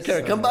 Jimmy. Take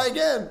care. Come by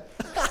again.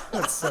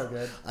 That's so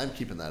good. I'm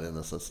keeping that in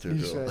this. That's too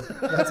You cool. should.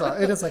 That's all.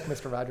 It is like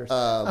Mr. Rogers.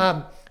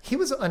 He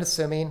was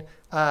unassuming,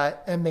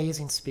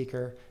 amazing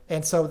speaker.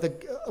 And so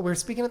we were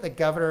speaking at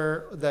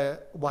the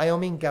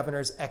Wyoming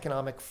Governor's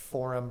Economic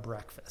Forum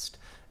breakfast.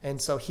 And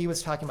so he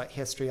was talking about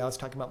history. I was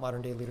talking about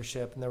modern day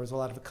leadership, and there was a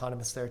lot of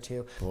economists there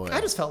too. Boy.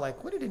 I just felt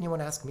like, what did anyone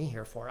ask me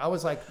here for? I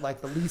was like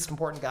the least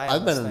important guy.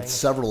 I've been in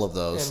several of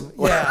those. And,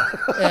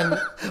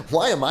 and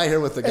why am I here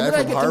with the guy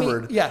from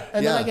Harvard?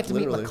 Then I get to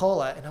literally. meet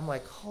McCullough, and I'm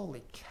like,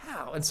 holy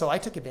cow! And so I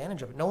took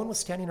advantage of it. No one was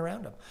standing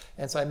around him,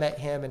 and so I met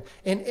him,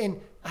 and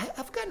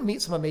I've gotten to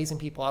meet some amazing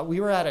people. We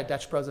were at a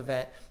Dutch Bros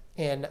event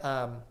in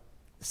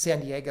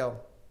San Diego.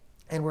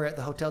 And we're at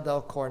the Hotel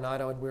del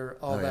Coronado, and we're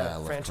all the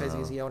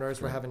franchisees, the owners.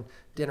 We're having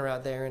dinner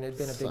out there, and it had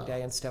been a big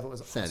day and stuff. It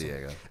was awesome. San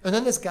Diego. And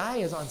then this guy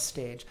is on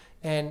stage,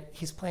 and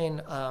he's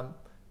playing.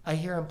 I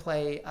hear him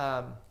play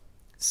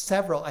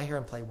several. I hear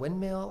him play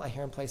Windmill. I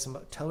hear him play some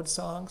Toad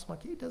songs. I'm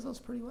like, he does those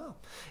pretty well.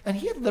 And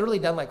he had literally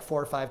done like 4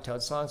 or 5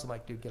 Toad songs. I'm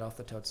like, dude, get off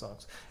the Toad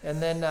songs.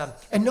 And then,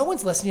 and no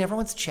one's listening.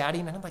 Everyone's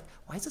chatting. And I'm like,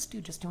 why is this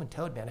dude just doing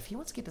Toad, man? If he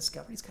wants to get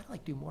discovered, he's got to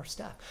like do more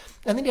stuff.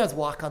 And then he does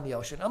Walk on the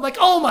Ocean. I'm like,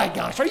 oh my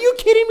gosh, are you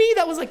kidding me?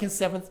 That was like his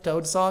 7th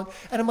Toad song.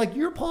 And I'm like,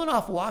 you're pulling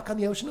off Walk on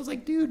the Ocean. I was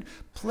like, dude,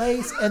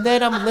 place. And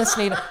then I'm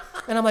listening.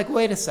 And I'm like,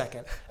 wait a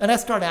second. And I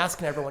start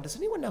asking everyone, does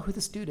anyone know who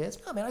this dude is?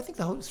 No, man, I think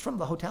the host from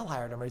the hotel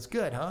hired him. He's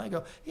good, huh? I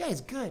go, yeah, he's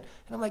good. And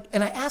I'm like,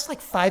 and I asked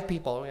like 5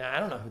 people. I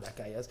don't know who that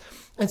guy is.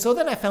 And so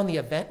then I found the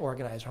event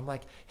organizer. I'm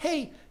like,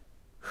 hey,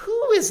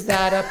 who is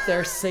that up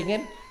there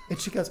singing? And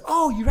she goes,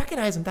 oh, you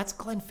recognize him. That's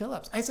Glenn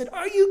Phillips. I said,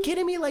 are you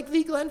kidding me? Like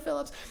the Glenn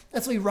Phillips?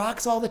 And so he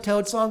rocks all the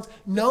Toad songs.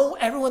 No,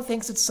 everyone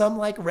thinks it's some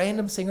like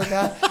random singer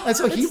guy. And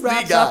so he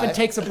wraps up and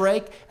takes a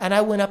break. And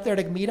I went up there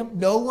to meet him.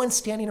 No one's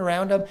standing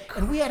around him.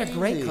 And we had a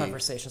great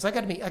conversation. So I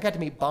got to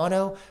meet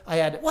Bono. I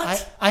had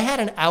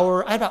an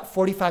hour. I had about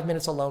 45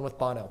 minutes alone with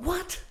Bono.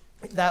 What?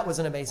 That was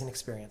an amazing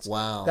experience.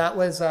 Wow. That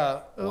was,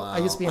 wow. I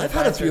used to be an I've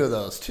had a few of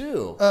those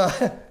too.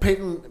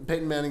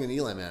 Peyton Manning and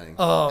Eli Manning.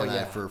 Oh, and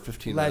yeah. I for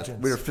 15 Legends.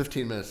 minutes. We were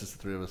 15 minutes, just the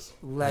 3 of us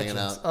hanging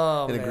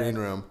out in a green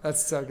room.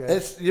 That's so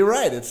good. You're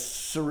right. It's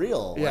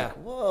surreal. Yeah. Like,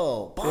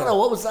 whoa. Bono,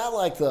 what was that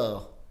like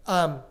though?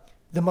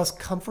 The most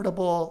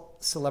comfortable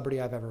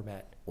celebrity I've ever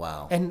met.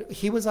 Wow. And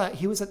he was at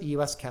the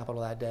U.S. Capitol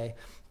that day.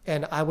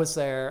 And I was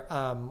there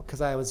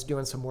because I was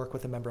doing some work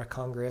with a member of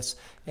Congress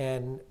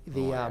and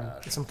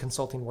some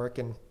consulting work.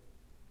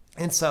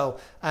 And so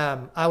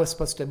I was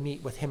supposed to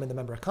meet with him and the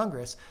member of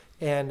Congress.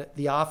 And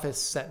the office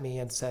sent me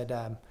and said,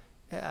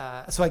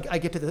 so I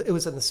get to it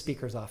was in the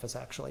speaker's office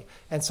actually.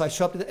 And so I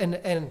show up to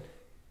and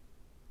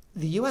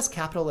the U.S.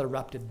 Capitol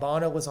erupted.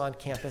 Bono was on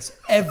campus.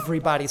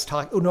 Everybody's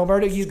talking. No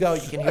matter you go,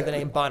 you can hear the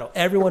name Bono.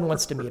 Everyone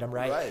wants to meet him,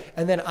 right?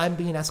 And then I'm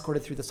being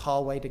escorted through this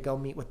hallway to go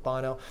meet with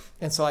Bono.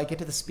 And so I get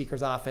to the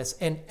speaker's office,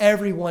 and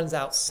everyone's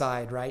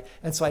outside, right?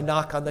 And so I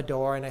knock on the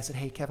door, and I said,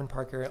 hey, Kevin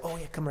Parker. Oh,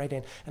 yeah, come right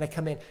in. And I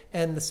come in,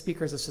 and the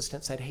speaker's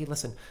assistant said, hey,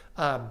 listen,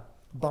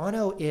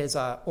 Bono is,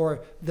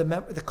 or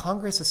the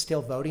Congress is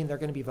still voting. They're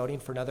going to be voting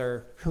for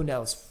another, who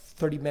knows,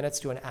 30 minutes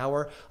to an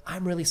hour.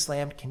 I'm really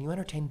slammed. Can you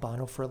entertain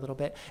Bono for a little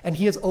bit? And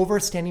he is over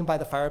standing by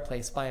the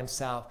fireplace by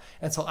himself.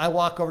 And so I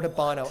walk over to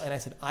Bono and I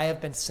said, I have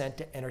been sent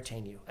to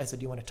entertain you. I said,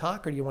 do you want to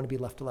talk or do you want to be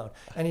left alone?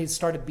 And he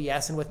started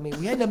BSing with me.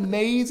 We had an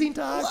amazing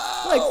talk,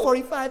 like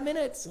 45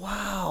 minutes.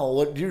 Wow.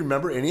 What, do you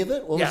remember any of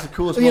it? What was the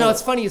coolest You know, moment?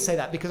 it's funny you say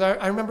that because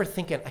I remember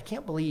thinking, I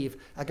can't believe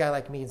a guy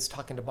like me is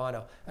talking to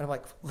Bono. And I'm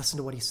like, listen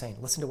to what he's saying.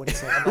 Listen to what he's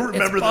saying. I'm like,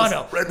 Remember it's this.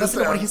 Bono. Write this Listen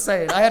to what down. he's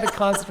saying. I had to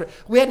concentrate.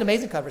 We had an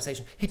amazing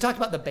conversation. He talked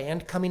about the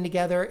band coming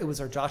together. It was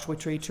our Joshua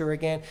Tree tour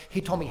again.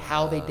 He told me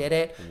how they did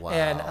it. Wow.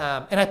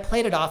 And I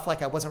played it off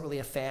like I wasn't really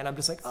a fan. I'm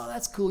just like, oh,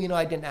 that's cool. You know,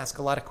 I didn't ask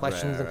a lot of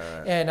questions.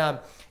 Right.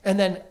 And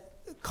then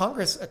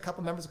a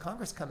couple members of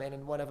Congress come in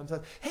and one of them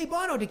says, hey,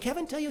 Bono, did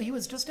Kevin tell you he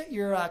was just at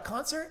your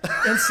concert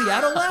in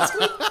Seattle last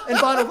week? And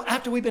Bono,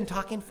 after we've been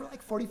talking for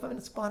like 45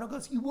 minutes, Bono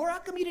goes, how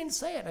come you didn't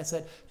say it? And I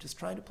said, just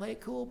trying to play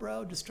it cool,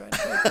 bro. Just trying to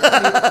play it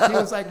cool. He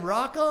was like,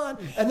 rock on.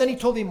 And then he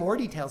told me more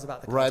details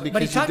about the concert. Right,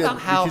 but he talked about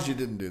how because you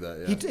didn't do that.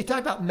 Yeah. he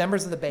talked about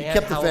members of the band.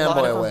 kept the how a lot fanboy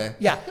of them- away.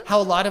 Yeah, how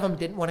a lot of them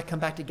didn't want to come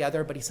back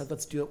together, but he said,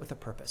 let's do it with a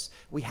purpose.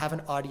 We have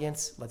an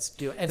audience. Let's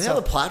do it. And They so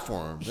have a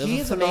platform. They he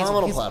have is a phenomenal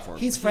amazing. platform.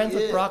 He's friends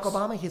with Barack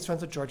Obama. He's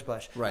friends with George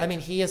Bush. Right. I mean,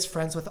 he is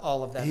friends with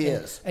all of them. He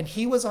and, is. And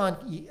he was on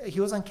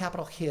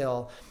Capitol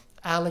Hill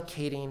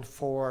allocating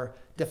for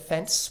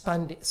defense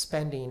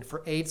spending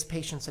for AIDS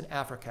patients in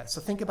Africa. So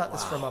think about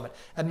this for a moment.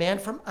 A man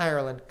from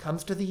Ireland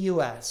comes to the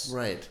U.S.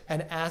 Right.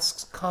 and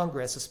asks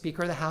Congress, the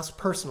Speaker of the House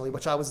personally,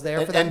 which I was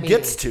there for that and meeting.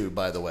 gets to,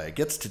 by the way,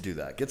 gets to do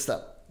that. Gets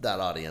that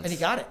audience. And he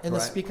got it. And the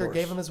Right, Speaker of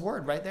gave course. him his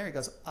word right there. He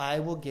goes, I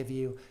will give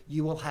you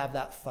will have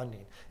that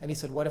funding. And he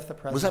said, what if the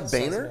Was president that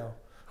says Boehner? no?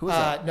 Who was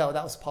that? No,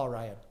 that was Paul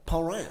Ryan.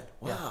 Paul Ryan.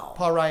 Yeah. Wow.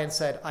 Paul Ryan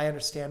said, I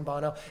understand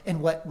Bono.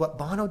 And what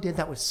Bono did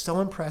that was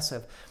so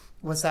impressive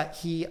was that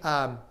he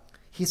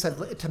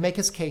said, to make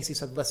his case, he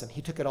said, listen,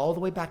 he took it all the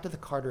way back to the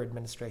Carter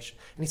administration.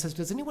 And he says,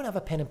 does anyone have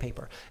a pen and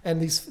paper?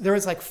 And there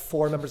was like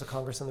 4 members of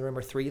Congress in the room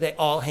or 3. They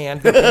all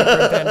hand the paper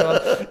and pen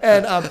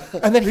to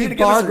him. And then to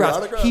give us an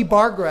autograph? he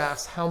bar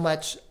graphs how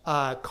much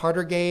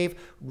Carter gave,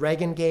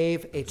 Reagan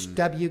gave,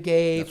 H.W.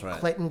 gave, That's right.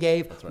 Clinton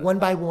gave. That's right. One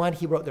by one,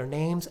 he wrote their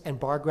names and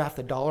bar graphed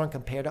the dollar and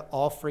compared it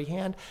all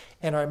freehand.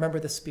 And I remember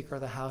the Speaker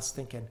of the House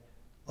thinking,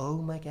 oh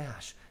my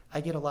gosh, I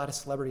get a lot of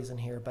celebrities in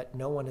here, but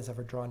no one has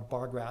ever drawn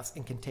bar graphs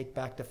and can take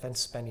back defense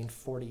spending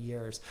 40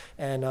 years.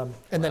 And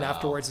then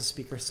afterwards, the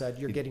Speaker said,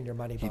 you're getting your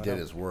money, He Bono. did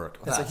his work.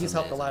 And so That's he's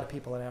helped a amazing. lot of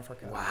people in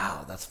Africa.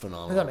 Wow, that's Isn't that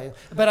phenomenal. amazing?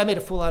 But I made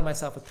a fool out of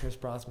myself with Pierce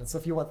Brosnan. So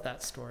if you want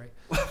that story.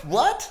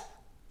 What?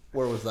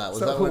 Where was that? Was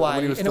So that when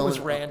Hawaii, he was and it was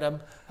filming? random.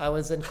 I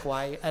was in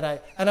Hawaii, and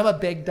I'm a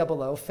big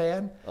 00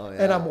 fan. Oh,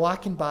 yeah. And I'm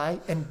walking by,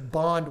 and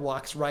Bond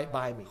walks right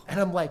by me, and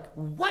I'm like,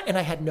 what? And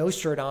I had no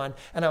shirt on,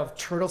 and I have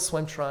turtle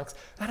swim trunks,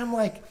 and I'm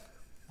like,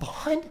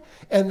 Bond?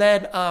 And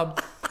then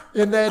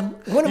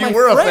one of You my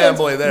were a friends,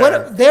 fanboy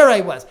there. There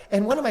I was,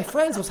 and one of my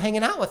friends was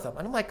hanging out with him,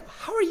 and I'm like,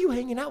 how are you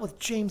hanging out with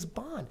James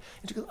Bond?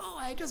 And she goes, oh,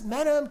 I just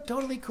met him,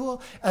 totally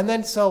cool. And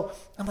then so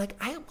I'm like,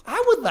 I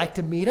would like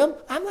to meet him.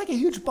 I'm like a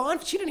huge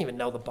Bond. She didn't even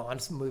know the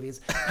Bond movies,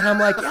 and I'm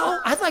like, yo,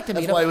 I'd like to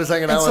meet him. That's why he was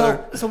hanging And out so,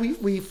 with her. So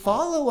we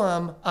follow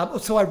him.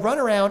 So I run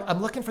around.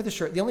 I'm looking for the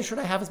shirt. The only shirt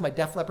I have is my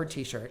Def Leppard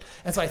T-shirt,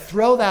 and so I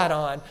throw that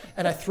on,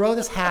 and I throw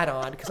this hat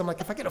on because I'm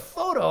like, if I get a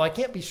photo, I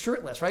can't be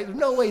shirtless, right? There's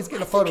no way he's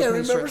getting a photo. I with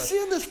me remember shirtless.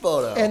 seeing this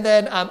photo. And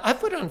then I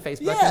put it on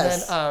Facebook,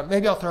 Yes. and then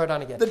maybe I'll throw it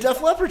on again. The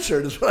Def Leppard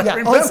shirt is what I Yeah,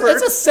 remember.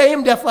 it's the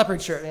same Def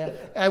Leppard shirt, man.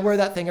 I wear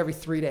that thing every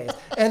 3 days.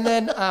 And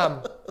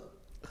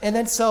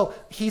then so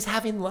he's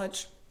having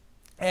lunch,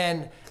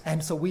 and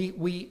so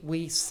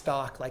we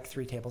stalk like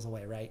 3 tables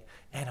away, right?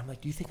 And I'm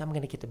like, do you think I'm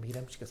going to get to meet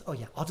him? She goes, oh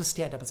yeah, I'll just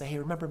stand up and say, hey,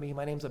 remember me?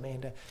 My name's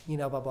Amanda,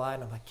 blah, blah.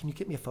 And I'm like, can you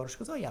get me a photo? She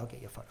goes, oh yeah, I'll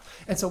get you a photo.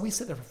 And so we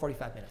sit there for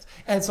 45 minutes.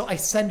 And so I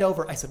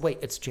said, wait,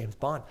 it's James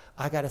Bond.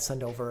 I got to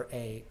send over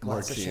a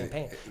glass of Martini.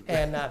 champagne.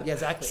 And yeah,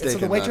 exactly. Steak And so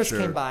the and waitress that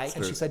came shirt. by and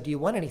she Shirt. said, do you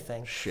want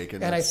anything? Shaking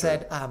and that I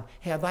said, shirt.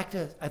 hey, I'd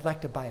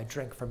like to buy a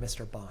drink for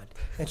Mr. Bond.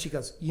 And she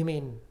goes, you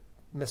mean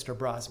Mr.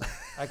 Brosnan?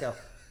 I go,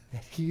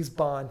 he's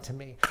Bond to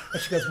me.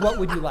 And she goes, what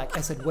would you like?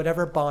 I said,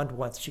 whatever Bond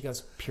wants. She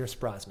goes, Pierce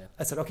Brosnan.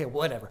 I said, okay,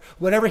 whatever.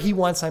 Whatever he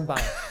wants, I'm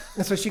buying.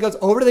 And so she goes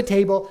over to the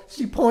table.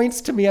 She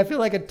points to me. I feel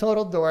like a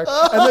total dork.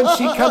 And then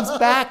she comes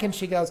back and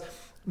she goes,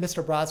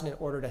 Mr. Brosnan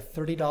ordered a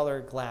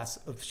 $30 glass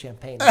of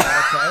champagne. Is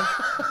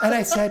that okay? And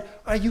I said,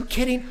 are you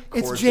kidding?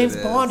 It's course James it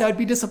is. Bond. I'd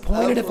be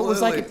disappointed if it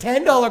was like a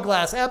 $10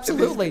 glass.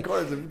 Absolutely. Of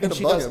course, if you're And gonna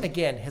she bug goes, him.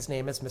 again, his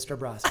name is Mr.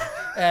 Brosnan.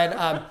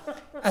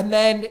 And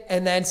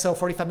then so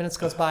 45 minutes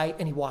goes by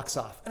and he walks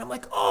off. And I'm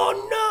like,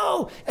 oh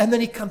no. And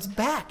then he comes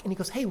back and he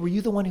goes, hey, were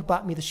you the one who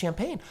bought me the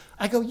champagne?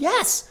 I go,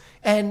 yes.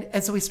 And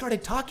so we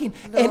started talking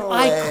and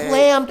I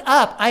clammed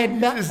up. I had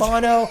met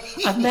Bono.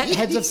 I've met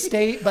heads of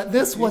state, but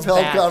this was held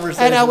bad.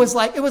 conversation. And I was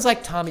like, it was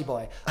like Tommy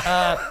Boy.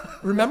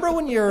 Remember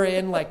when you were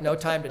in like No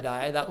Time to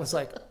Die? That was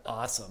like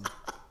awesome.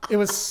 It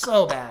was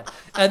so bad.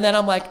 And then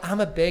I'm like,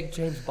 I'm a big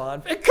James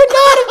Bond fan. It could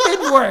not have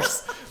been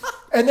worse.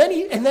 And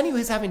then he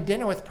was having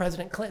dinner with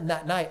President Clinton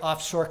that night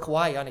offshore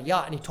Kauai on a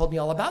yacht, and he told me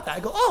all about that. I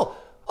go, oh,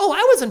 oh,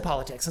 I was in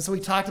politics. And so we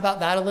talked about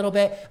that a little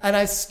bit. And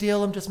I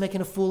still am just making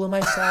a fool of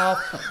myself.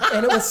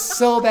 And it was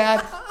so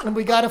bad. And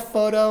we got a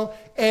photo.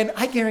 And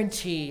I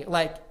guarantee,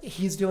 like,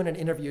 he's doing an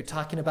interview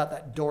talking about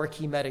that dork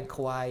he met in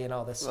Kauai and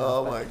all this stuff.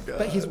 Oh, my God.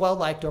 But he's well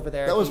liked over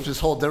there. That was just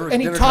whole dinner.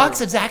 And he dinner talks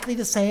time. exactly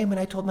the same. And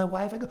I told my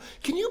wife, I go,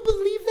 can you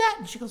believe that?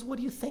 And she goes, what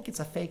do you think? It's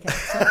a fake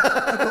accent.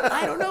 I go,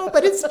 I don't know,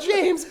 but it's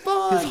James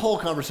Bond. His whole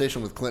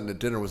conversation with Clinton at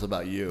dinner was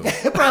about you.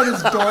 Probably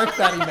this dork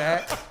that he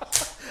met.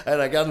 And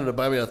I got him to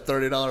buy me a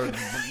 $30 glass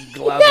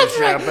of That's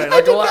right. champagne. I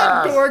A took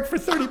that glass. dork for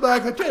 $30.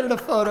 I traded a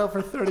photo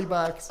for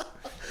 $30.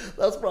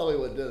 That's probably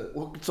what did it.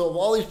 Well, so of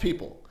all these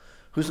people,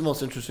 who's the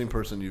most interesting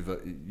person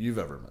you've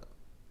ever met?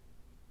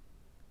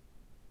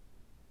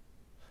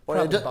 Or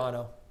Probably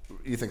Bono.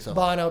 You think so?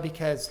 Bono,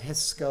 because his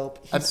scope,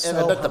 he's And so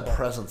I bet humble. the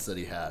presence that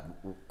he had.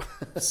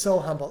 So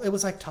humble. It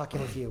was like talking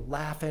with you,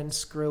 laughing,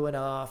 screwing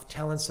off,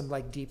 telling some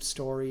like deep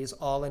stories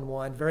all in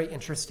one, very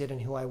interested in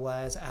who I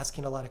was,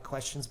 asking a lot of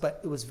questions,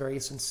 but it was very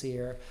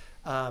sincere.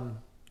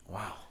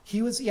 Wow.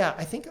 He was, yeah,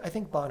 I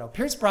think Bono.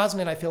 Pierce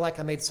Brosnan, I feel like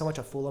I made so much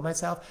a fool of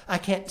myself. I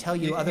can't tell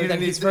you other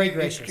than he's very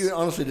gracious. You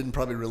honestly didn't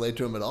probably relate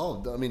to him at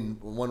all. I mean,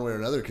 one way or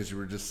another, because you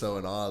were just so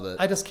in awe that.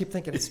 I just keep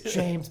thinking it's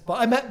James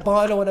Bond. I met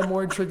Bono and I'm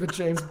more intrigued with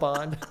James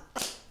Bond.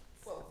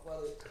 So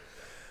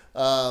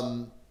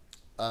funny.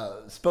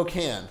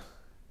 Spokane.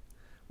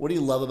 What do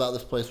you love about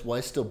this place?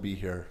 Why still be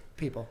here?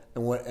 People.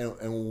 And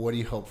what do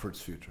you hope for its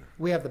future?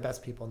 We have the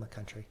best people in the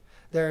country.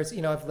 There's,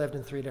 I've lived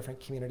in 3 different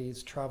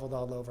communities, traveled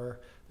all over.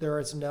 There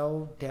is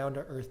no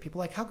down-to-earth people.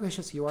 Like how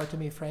gracious you are to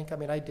me, Frank. I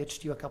mean, I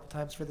ditched you a couple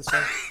times for this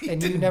thing,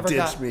 and you never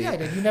got me. Yeah, I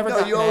did. You never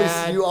got you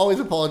mad. you always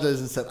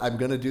apologized and said, "I'm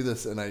going to do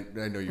this," and I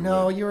know you.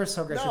 No, would. you were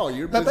so gracious. No,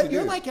 you're but busy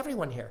you're dude. like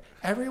everyone here.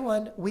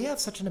 We have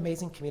such an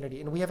amazing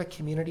community, and we have a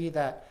community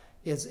that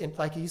is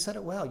like you said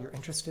it well. You're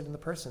interested in the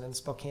person, and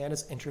Spokane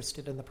is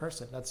interested in the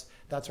person.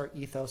 That's our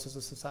ethos as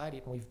a society,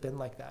 and we've been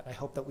like that. I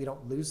hope that we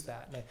don't lose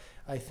that. And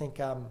I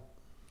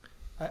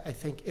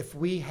think if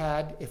we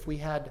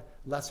had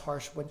less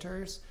harsh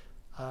winters,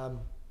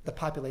 the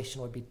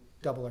population would be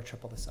double or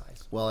triple the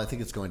size. Well, I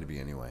think it's going to be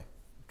anyway,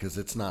 because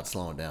it's not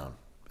slowing down.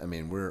 I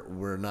mean,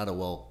 we're not a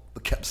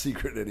well-kept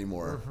secret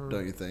anymore,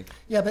 don't you think?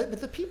 Yeah, but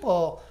the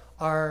people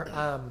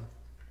are.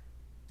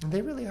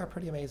 They really are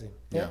pretty amazing.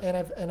 Yeah.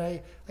 And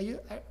I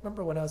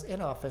remember when I was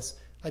in office,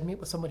 I'd meet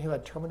with someone who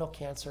had terminal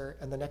cancer,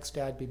 and the next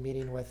day I'd be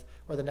meeting with,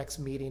 or the next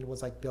meeting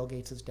was like Bill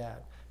Gates'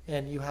 dad.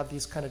 And you have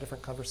these kind of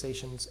different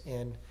conversations,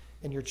 and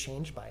you're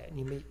changed by it.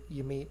 And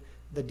you meet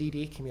the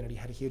DD community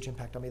had a huge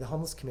impact on me. The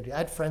homeless community. I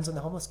had friends in the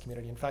homeless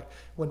community. In fact,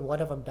 when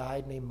one of them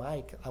died, named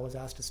Mike, I was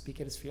asked to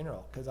speak at his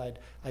funeral because I'd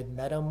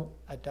met him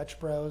at Dutch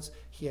Bros.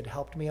 He had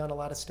helped me on a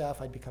lot of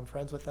stuff. I'd become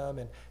friends with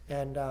them,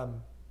 and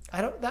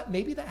I don't.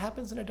 Maybe that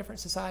happens in a different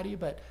society,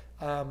 but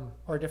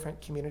or a different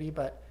community,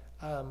 but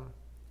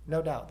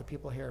no doubt the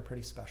people here are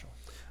pretty special,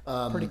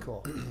 pretty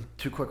cool.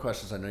 2 quick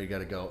questions. I know you got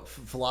to go.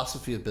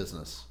 Philosophy of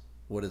business.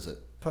 What is it?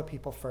 Put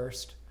people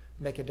first.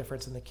 Make a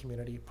difference in the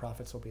community.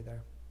 Profits will be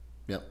there.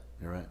 Yep,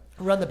 you're right.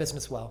 Run the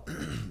business well.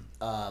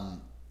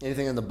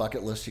 Anything on the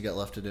bucket list you got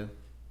left to do?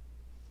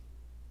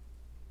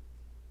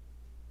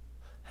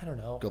 I don't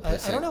know. Go play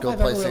I don't know if go I've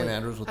play ever St. really,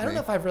 Andrews with I don't me.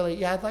 know if I've really.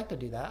 Yeah, I'd like to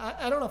do that.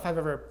 I don't know if I've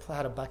ever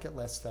had a bucket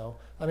list though.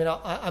 I mean,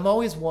 I'm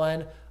always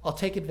one. I'll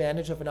take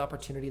advantage of an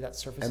opportunity that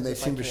surfaces. And they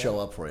if I seem to can. show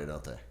up for you,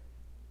 don't they?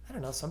 I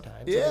don't know.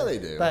 Sometimes. Yeah, they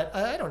do. But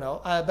I don't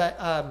know.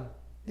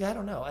 Yeah, I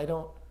don't know. I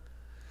don't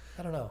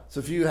know. So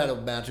if you had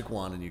a magic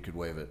wand and you could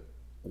wave it,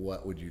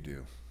 what would you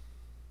do?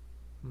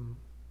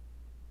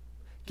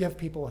 Give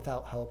people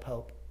without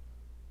hope,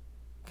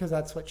 because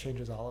that's what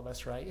changes all of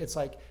us, right? It's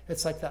like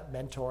that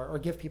mentor, or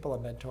give people a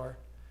mentor.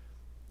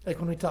 Like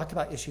when we talk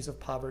about issues of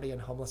poverty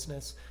and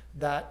homelessness,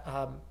 that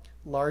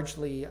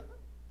largely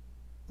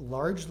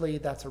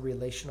that's a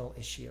relational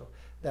issue.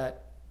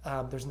 That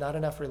there's not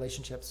enough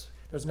relationships.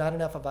 There's not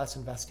enough of us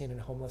investing in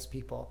homeless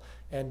people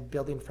and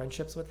building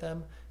friendships with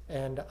them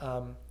and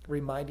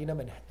reminding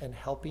them and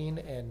helping.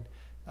 And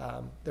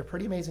they're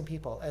pretty amazing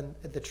people. And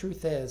the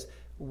truth is,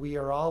 we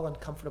are all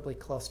uncomfortably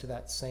close to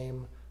that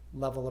same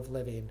level of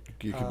living.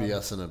 You could be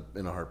us in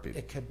a heartbeat.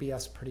 It could be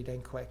us pretty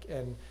dang quick.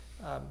 And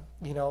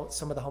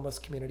some of the homeless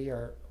community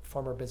are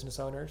former business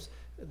owners,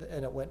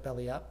 and it went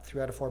belly up.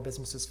 3 out of 4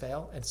 businesses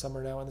fail, and some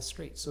are now on the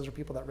streets. Those are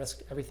people that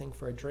risked everything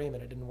for a dream,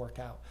 and it didn't work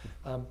out.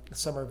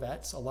 Some are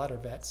vets. A lot are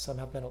vets. Some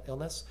have mental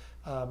illness.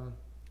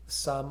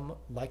 Some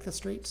like the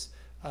streets.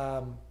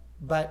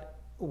 But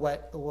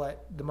what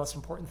the most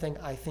important thing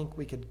I think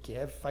we could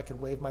give, if I could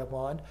wave my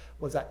wand,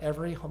 was that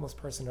every homeless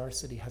person in our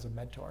city has a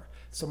mentor,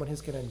 someone who's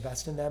going to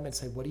invest in them and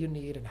say, what do you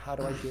need and how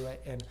do I do it?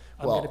 And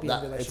I'm going to be in a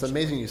relationship. It's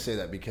amazing you say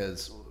that,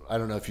 because I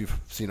don't know if you've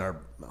seen our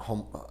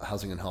home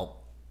housing and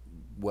help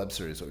web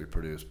series that we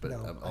produce, but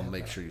No, I'll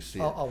make sure you see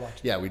it. I'll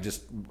watch it.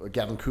 Yeah,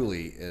 Gavin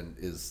Cooley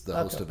is the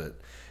host Okay. of it,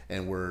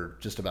 and we're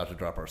just about to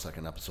drop our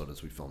 2nd episode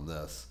as we film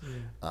this.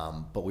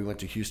 But we went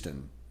to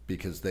Houston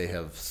because they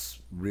have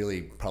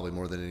really probably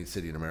more than any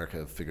city in America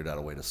have figured out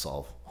a way to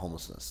solve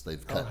homelessness.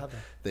 They've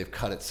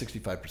cut it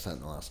 65% in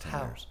the last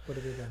 10 years. What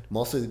have they done?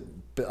 Mostly,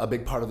 a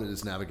big part of it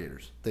is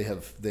navigators. They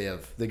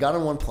got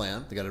on one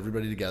plan. They got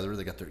everybody together.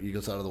 They got their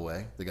egos out of the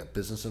way. They got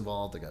business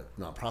involved. They got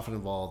nonprofit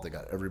involved. They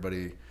got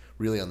everybody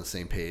really on the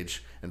same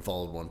page and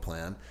followed one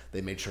plan.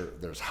 They made sure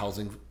there's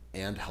housing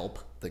and help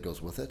that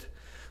goes with it.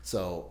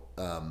 So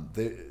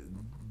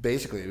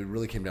basically, it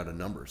really came down to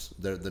numbers.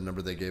 The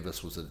number they gave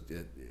us was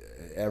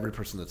every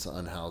person that's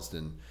unhoused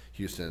in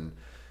Houston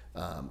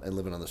and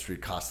living on the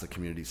street costs the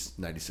community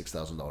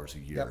 $96,000 a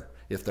year. Yep.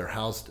 If they're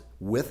housed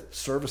with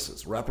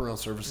services, wraparound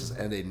services,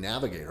 and a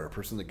navigator, a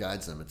person that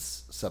guides them,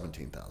 it's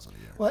 $17,000 a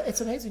year. Well,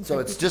 it's amazing. So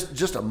it's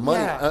just a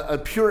money, Yeah.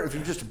 if you're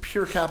just a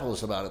pure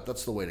capitalist about it,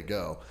 that's the way to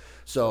go.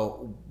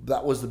 So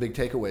that was the big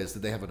takeaway, is that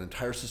they have an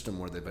entire system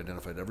where they've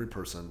identified every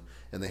person,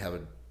 and they have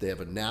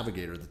a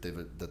navigator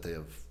that they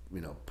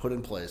have put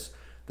in place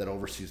that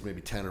oversees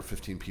maybe 10 or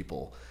 15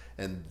 people,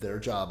 and their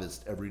job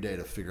is every day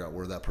to figure out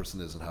where that person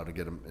is and how to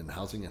get them in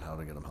housing and how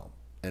to get them help.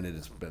 And it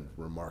has been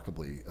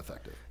remarkably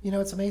effective.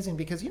 It's amazing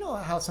because you know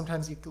how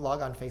sometimes you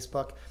log on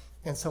Facebook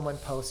and someone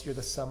posts you're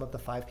the sum of the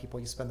 5 people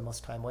you spend the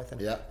most time with.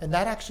 And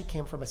that actually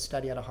came from a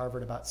study out of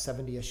Harvard about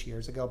 70-ish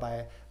years ago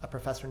by a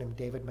professor named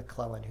David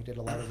McClellan, who did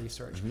a lot of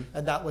research. Mm-hmm.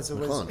 And that was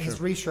his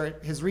research.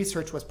 His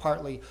research was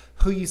partly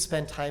who you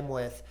spend time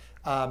with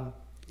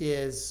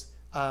is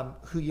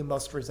who you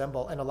most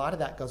resemble. And a lot of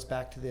that goes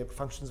back to the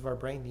functions of our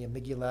brain, the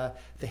amygdala,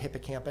 the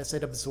hippocampus.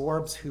 It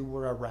absorbs who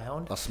we're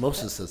around.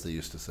 Osmosis, as they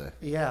used to say.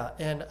 Yeah,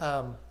 and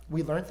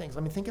we learn things.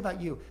 I mean, think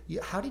about you.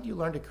 How did you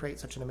learn to create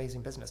such an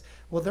amazing business?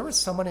 Well, there was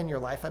someone in your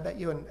life, I bet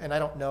you, and I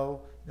don't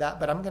know that,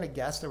 but I'm going to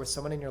guess there was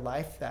someone in your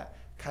life that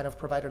kind of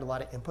provided a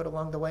lot of input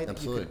along the way that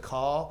Absolutely. You could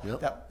call,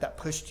 Yep. that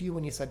pushed you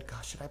when you said,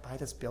 gosh, should I buy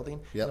this building?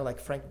 Yep. Like,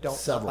 Frank,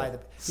 don't buy the...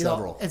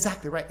 Several.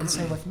 Exactly right. And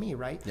same with me,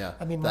 right? Yeah.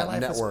 I mean, that my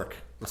life network,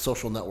 the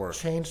social network.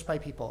 changed by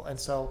people. And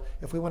so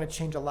if we want to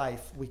change a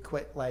life, we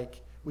quit,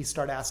 we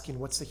start asking,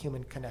 what's the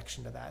human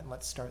connection to that? And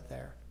let's start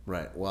there.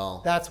 Right.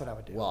 Well, that's what I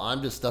would do. Well,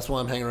 that's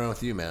why I'm hanging around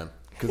with you, man.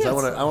 Because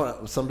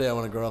someday I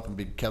want to grow up and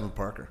be Kevin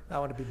Parker. I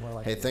want to be more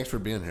like Hey, you. thanks for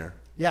being here.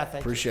 Yeah,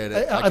 thank Appreciate you.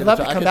 it. I'd love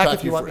to come back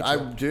if you want me to. I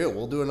do.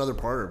 We'll do another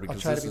parter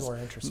because I'll try to be more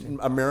interesting.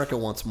 America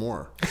wants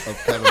more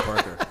of Kevin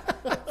Parker.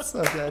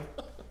 So good.